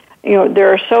is,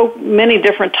 there are so many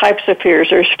different types of fears.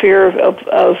 There's fear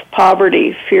of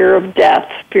poverty, fear of death,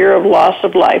 fear of loss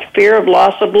of life, fear of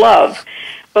loss of love.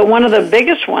 But one of the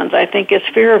biggest ones, I think, is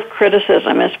fear of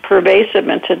criticism. It's pervasive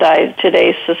in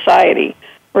today's society.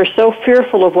 We're so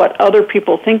fearful of what other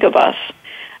people think of us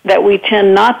that we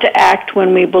tend not to act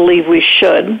when we believe we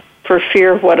should for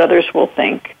fear of what others will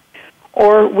think.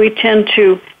 Or we tend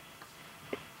to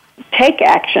take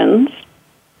actions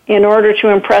in order to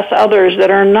impress others that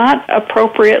are not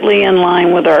appropriately in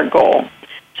line with our goal.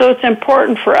 So it's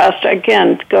important for us to,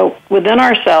 again, go within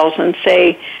ourselves and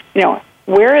say,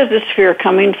 where is this fear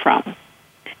coming from?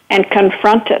 And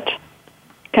confront it.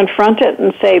 Confront it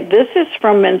and say, this is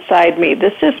from inside me.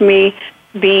 This is me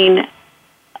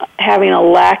having a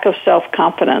lack of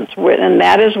self-confidence, and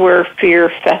that is where fear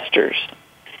festers.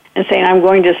 And saying, I'm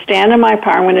going to stand in my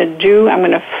power, I'm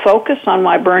going to focus on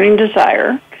my burning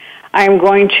desire, I'm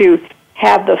going to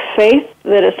have the faith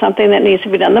that it's something that needs to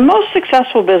be done. The most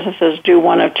successful businesses do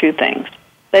one of two things.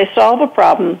 They solve a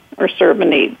problem or serve a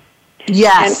need.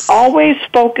 Yes. And always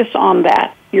focus on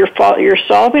that. You're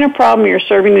solving a problem, you're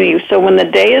serving a need. So when the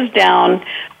day is down,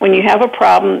 when you have a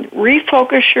problem,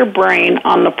 refocus your brain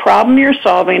on the problem you're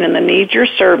solving and the need you're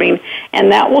serving,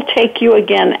 and that will take you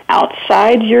again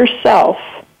outside yourself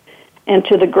and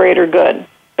to the greater good,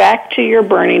 back to your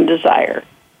burning desire.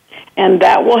 And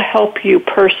that will help you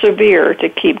persevere to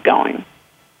keep going.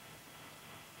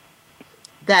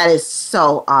 That is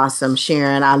so awesome,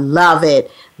 Sharon. I love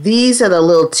it. These are the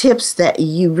little tips that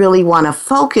you really want to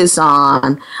focus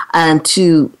on and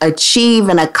to achieve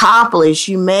and accomplish.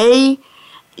 You may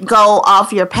go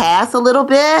off your path a little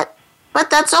bit, but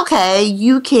that's okay.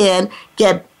 You can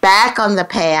get back on the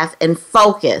path and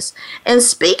focus. And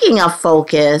speaking of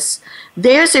focus,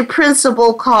 there's a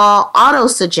principle called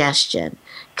autosuggestion,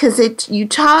 because you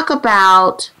talk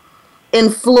about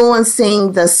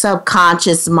influencing the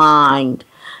subconscious mind.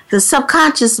 The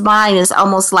subconscious mind is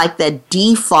almost like the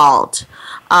default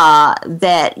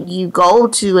that you go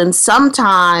to, and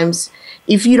sometimes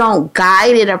if you don't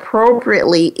guide it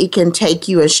appropriately, it can take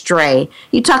you astray.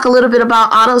 You talk a little bit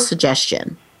about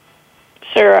autosuggestion.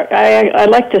 Sarah, I'd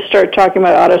like to start talking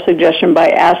about autosuggestion by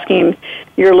asking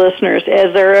your listeners,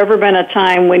 has there ever been a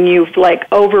time when you've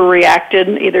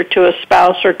overreacted either to a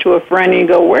spouse or to a friend and you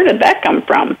go, where did that come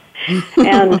from?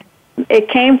 And it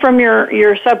came from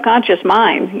your subconscious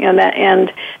mind,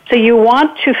 and so you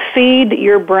want to feed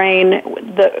your brain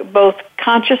both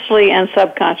consciously and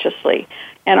subconsciously.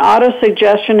 And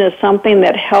autosuggestion is something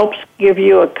that helps give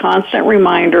you a constant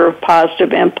reminder of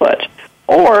positive input.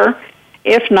 Or,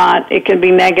 if not, it can be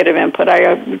negative input.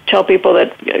 I tell people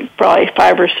that probably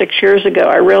 5 or 6 years ago,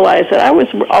 I realized that I was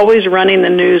always running the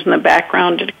news in the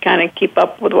background to kind of keep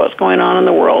up with what's going on in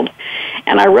the world.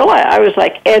 And I realized I was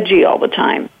edgy all the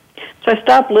time. So I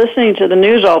stopped listening to the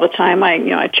news all the time.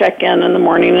 I check in the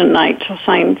morning and night to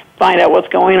find out what's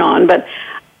going on. But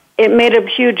it made a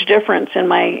huge difference in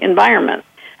my environment.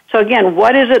 So again,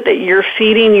 what is it that you're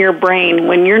feeding your brain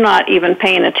when you're not even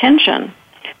paying attention?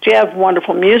 Do you have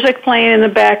wonderful music playing in the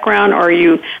background? Are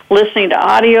you listening to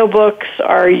audiobooks?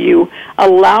 Are you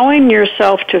allowing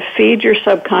yourself to feed your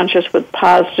subconscious with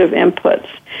positive inputs?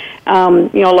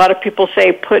 A lot of people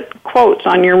say put quotes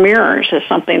on your mirrors as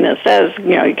something that says,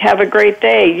 have a great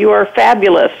day, you are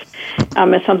fabulous.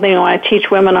 It's something I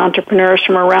teach women entrepreneurs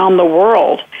from around the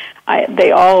world.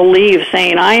 They all leave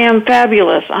saying, I am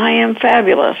fabulous, I am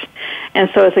fabulous. And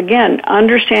so it's, again,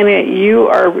 understanding that you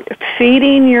are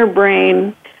feeding your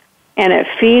brain, and it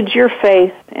feeds your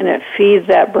faith, and it feeds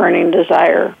that burning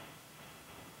desire.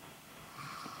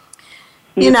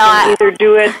 You can either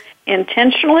do it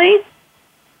intentionally,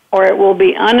 or it will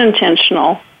be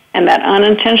unintentional, and that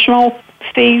unintentional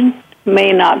feed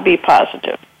may not be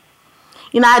positive.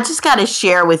 I just got to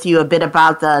share with you a bit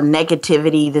about the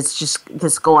negativity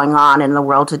that's going on in the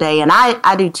world today, and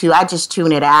I do too. I just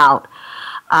tune it out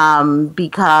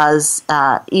because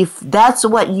if that's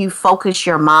what you focus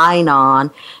your mind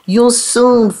on, you'll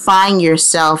soon find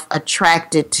yourself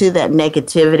attracted to that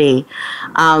negativity.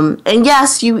 And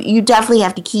yes, you definitely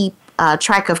have to keep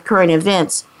track of current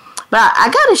events. But I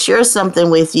got to share something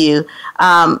with you.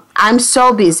 I'm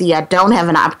so busy, I don't have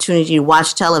an opportunity to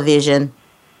watch television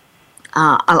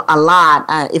a lot.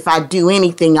 If I do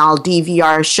anything, I'll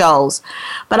DVR shows.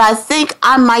 But I think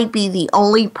I might be the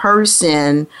only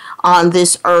person on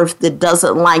this earth that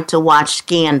doesn't like to watch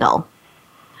scandal.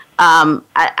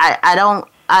 I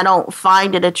don't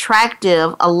find it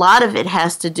attractive. A lot of it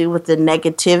has to do with the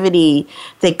negativity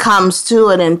that comes to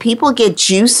it, and people get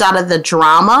juice out of the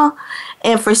drama.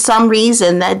 And for some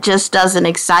reason, that just doesn't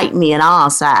excite me at all.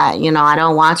 So I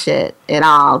don't watch it at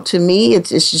all. To me, it's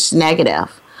just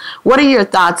negative. What are your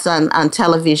thoughts on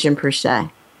television per se?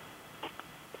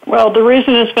 Well, the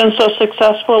reason it's been so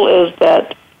successful is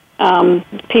that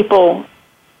people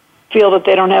feel that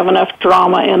they don't have enough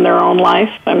drama in their own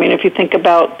life. I mean, if you think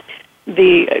about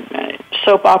the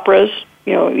soap operas,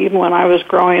 even when I was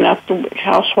growing up,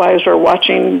 housewives were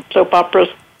watching soap operas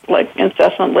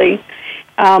incessantly.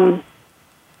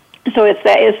 So it's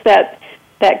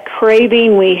that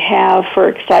craving we have for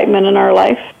excitement in our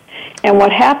life. And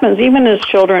what happens, even as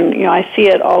children, I see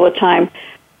it all the time.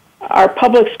 Our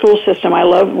public school system,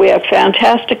 we have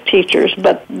fantastic teachers,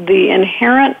 but the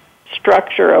inherent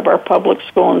structure of our public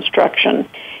school instruction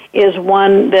is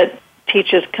one that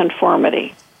teaches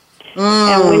conformity.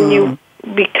 And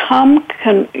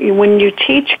when you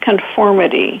teach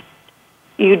conformity,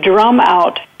 you drum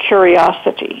out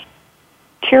curiosity.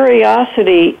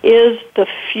 Curiosity is the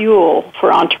fuel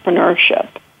for entrepreneurship.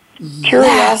 Yes.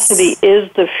 Curiosity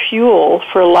is the fuel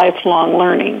for lifelong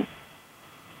learning.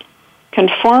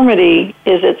 Conformity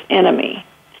is its enemy.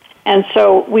 And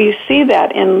so we see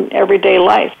that in everyday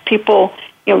life. People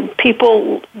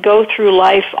go through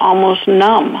life almost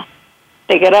numb.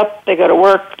 They get up, they go to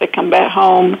work, they come back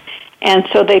home, and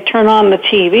so they turn on the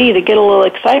TV to get a little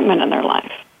excitement in their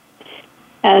life.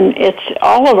 And it's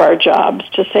all of our jobs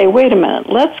to say, wait a minute,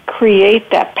 let's create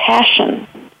that passion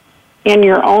in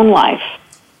your own life.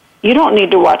 You don't need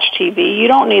to watch TV. You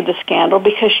don't need the scandal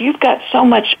because you've got so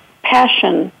much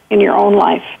passion in your own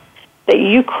life, that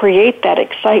you create that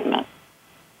excitement.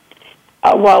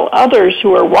 While others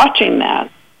who are watching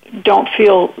that don't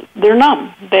feel, they're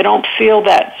numb. They don't feel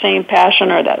that same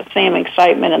passion or that same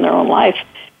excitement in their own life,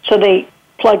 so they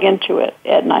plug into it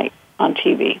at night on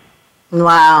TV.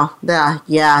 Wow.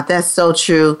 Yeah, that's so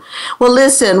true. Well,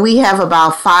 listen, we have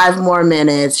about 5 more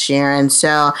minutes, Sharon.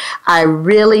 So I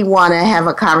really want to have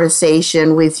a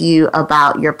conversation with you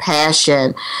about your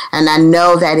passion. And I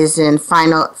know that is in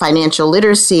financial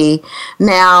literacy.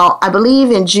 Now, I believe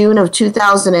in June of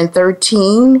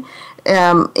 2013,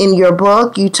 in your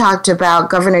book, you talked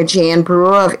about Governor Jan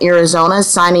Brewer of Arizona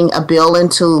signing a bill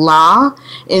into law,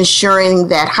 ensuring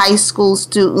that high school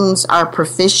students are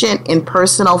proficient in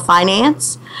personal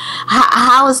finance.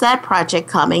 How is that project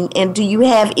coming? And do you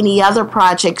have any other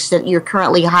projects that you're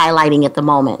currently highlighting at the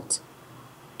moment?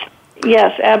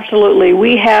 Yes, absolutely.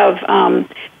 We have,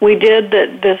 we did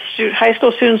the high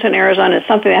school students in Arizona. It's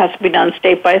something that has to be done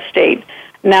state by state.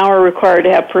 Now are required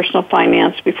to have personal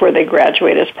finance before they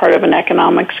graduate as part of an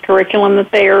economics curriculum that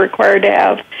they are required to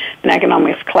have, an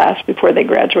economics class before they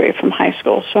graduate from high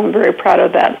school. So I'm very proud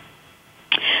of that.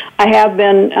 I have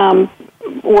been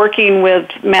working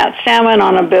with Matt Salmon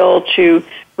on a bill to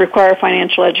require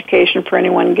financial education for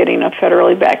anyone getting a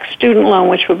federally backed student loan,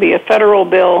 which would be a federal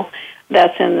bill.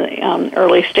 That's in the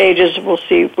early stages. We'll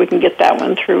see if we can get that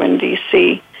one through in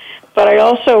D.C. But I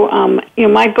also,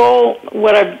 my goal,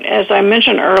 as I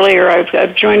mentioned earlier,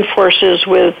 I've joined forces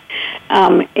with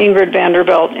Ingrid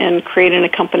Vanderbilt in creating a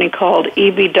company called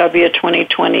EBW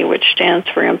 2020, which stands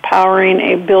for Empowering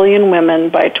a Billion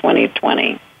Women by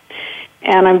 2020.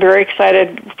 And I'm very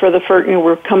excited for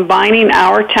we're combining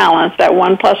our talents, that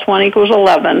 1 + 1 =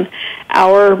 11,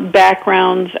 our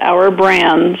backgrounds, our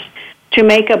brands, to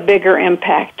make a bigger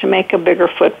impact, to make a bigger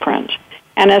footprint.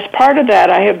 And as part of that,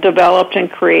 I have developed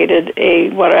and created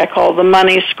what I call the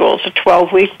Money School. It's a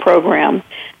 12-week program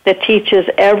that teaches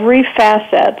every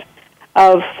facet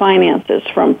of finances,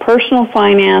 from personal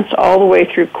finance all the way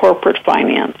through corporate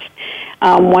finance.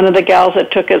 One of the gals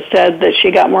that took it said that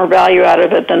she got more value out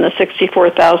of it than the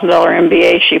 $64,000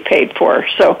 MBA she paid for.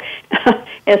 So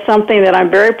it's something that I'm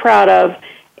very proud of.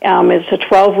 It's a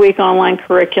 12-week online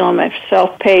curriculum. It's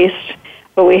self-paced.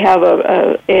 But we have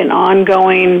an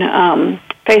ongoing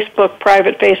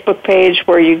private Facebook page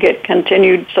where you get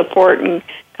continued support and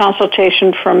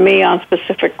consultation from me on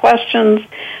specific questions.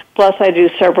 Plus, I do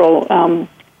several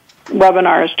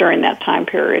webinars during that time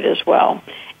period as well.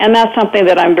 And that's something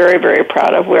that I'm very, very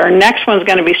proud of. Our next one's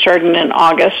going to be starting in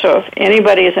August, so if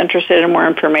anybody is interested in more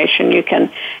information, you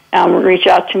can reach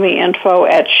out to me,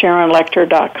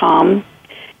 info@SharonLechter.com.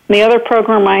 The other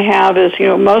program I have is,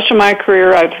 most of my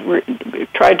career I've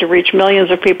tried to reach millions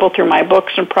of people through my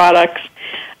books and products.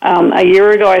 A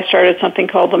year ago I started something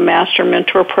called the Master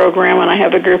Mentor Program, and I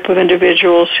have a group of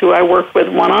individuals who I work with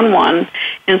one-on-one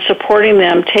in supporting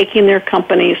them taking their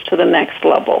companies to the next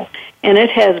level. And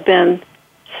it has been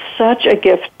such a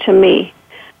gift to me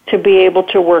to be able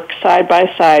to work side by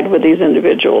side with these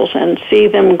individuals and see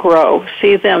them grow,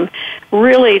 see them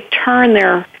really turn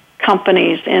their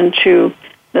companies into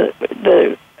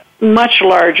the much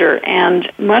larger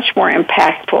and much more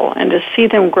impactful, and to see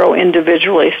them grow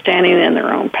individually, standing in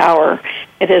their own power.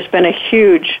 It has been a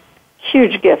huge,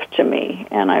 huge gift to me,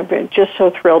 and I've been just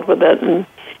so thrilled with it. And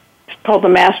it's called the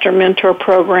Master Mentor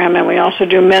Program, and we also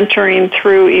do mentoring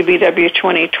through EBW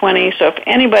 2020. So if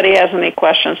anybody has any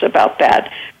questions about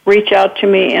that, reach out to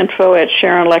me,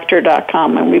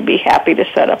 info@SharonLechter.com, and we'd be happy to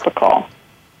set up a call.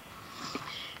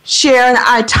 Sharon,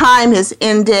 our time has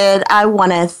ended. I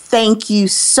want to thank you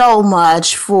so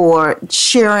much for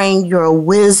sharing your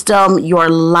wisdom, your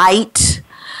light,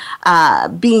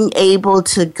 being able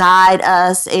to guide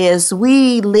us as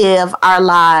we live our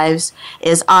lives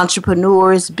as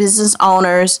entrepreneurs, business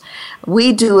owners.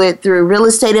 We do it through real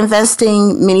estate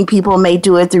investing. Many people may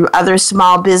do it through other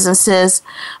small businesses,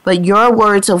 but your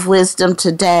words of wisdom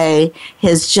today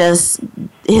has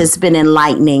been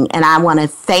enlightening, and I want to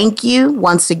thank you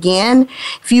once again.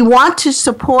 If you want to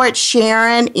support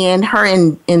Sharon in her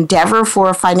endeavor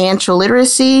for financial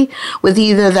literacy with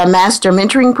either the Master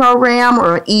Mentoring Program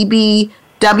or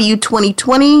EBW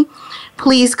 2020,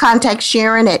 please contact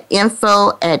Sharon at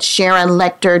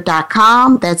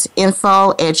info@SharonLechter.com. That's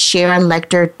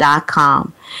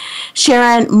info@SharonLechter.com.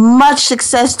 Sharon, much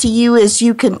success to you as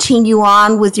you continue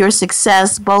on with your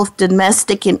success, both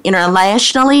domestic and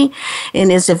internationally.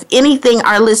 And if anything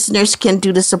our listeners can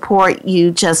do to support you,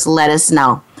 just let us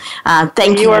know.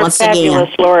 Thank you once again. You are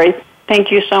fabulous, Lori. Thank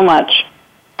you so much.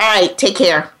 All right, take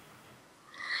care.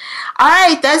 All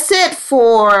right, that's it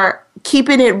for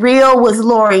Keeping It Real with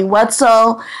Lori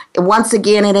Wetzel. Once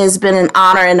again, it has been an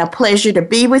honor and a pleasure to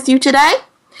be with you today.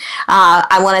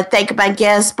 I want to thank my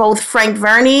guests, both Frank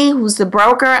Verney, who's the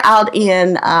broker out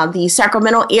in the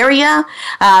Sacramento area,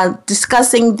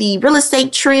 discussing the real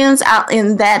estate trends out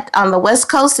in that on the West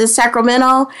Coast in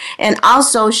Sacramento, and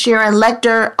also Sharon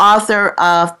Lechter, author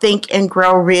of Think and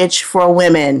Grow Rich for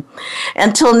Women.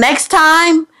 Until next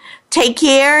time, take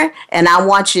care, and I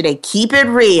want you to keep it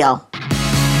real.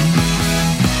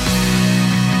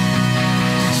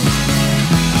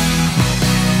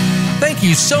 Thank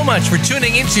you so much for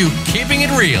tuning into Keeping It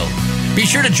Real. Be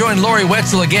sure to join Lori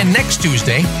Wetzel again next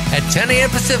Tuesday at 10 a.m.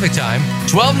 Pacific Time,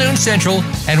 12 noon Central,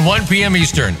 and 1 p.m.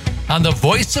 Eastern on the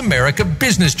Voice America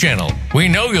Business Channel. We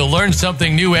know you'll learn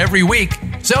something new every week,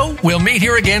 so we'll meet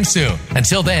here again soon.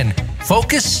 Until then,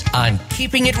 focus on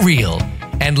keeping it real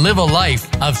and live a life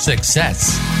of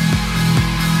success.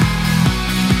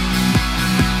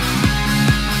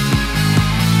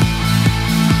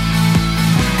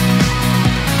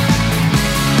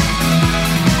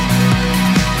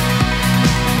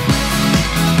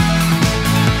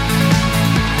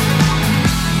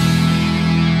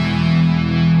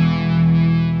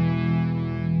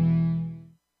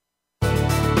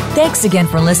 Thanks again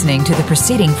for listening to the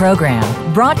preceding program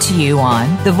brought to you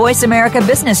on the Voice America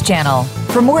Business Channel.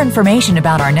 For more information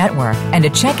about our network and to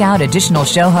check out additional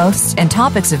show hosts and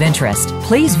topics of interest,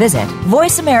 please visit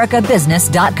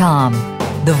voiceamericabusiness.com.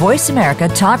 The Voice America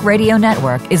Talk Radio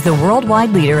Network is the worldwide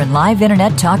leader in live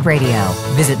Internet talk radio.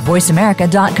 Visit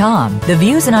voiceamerica.com. The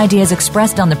views and ideas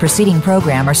expressed on the preceding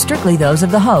program are strictly those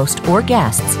of the host or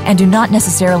guests and do not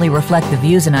necessarily reflect the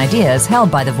views and ideas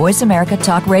held by the Voice America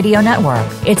Talk Radio Network,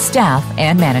 its staff,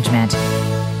 and management.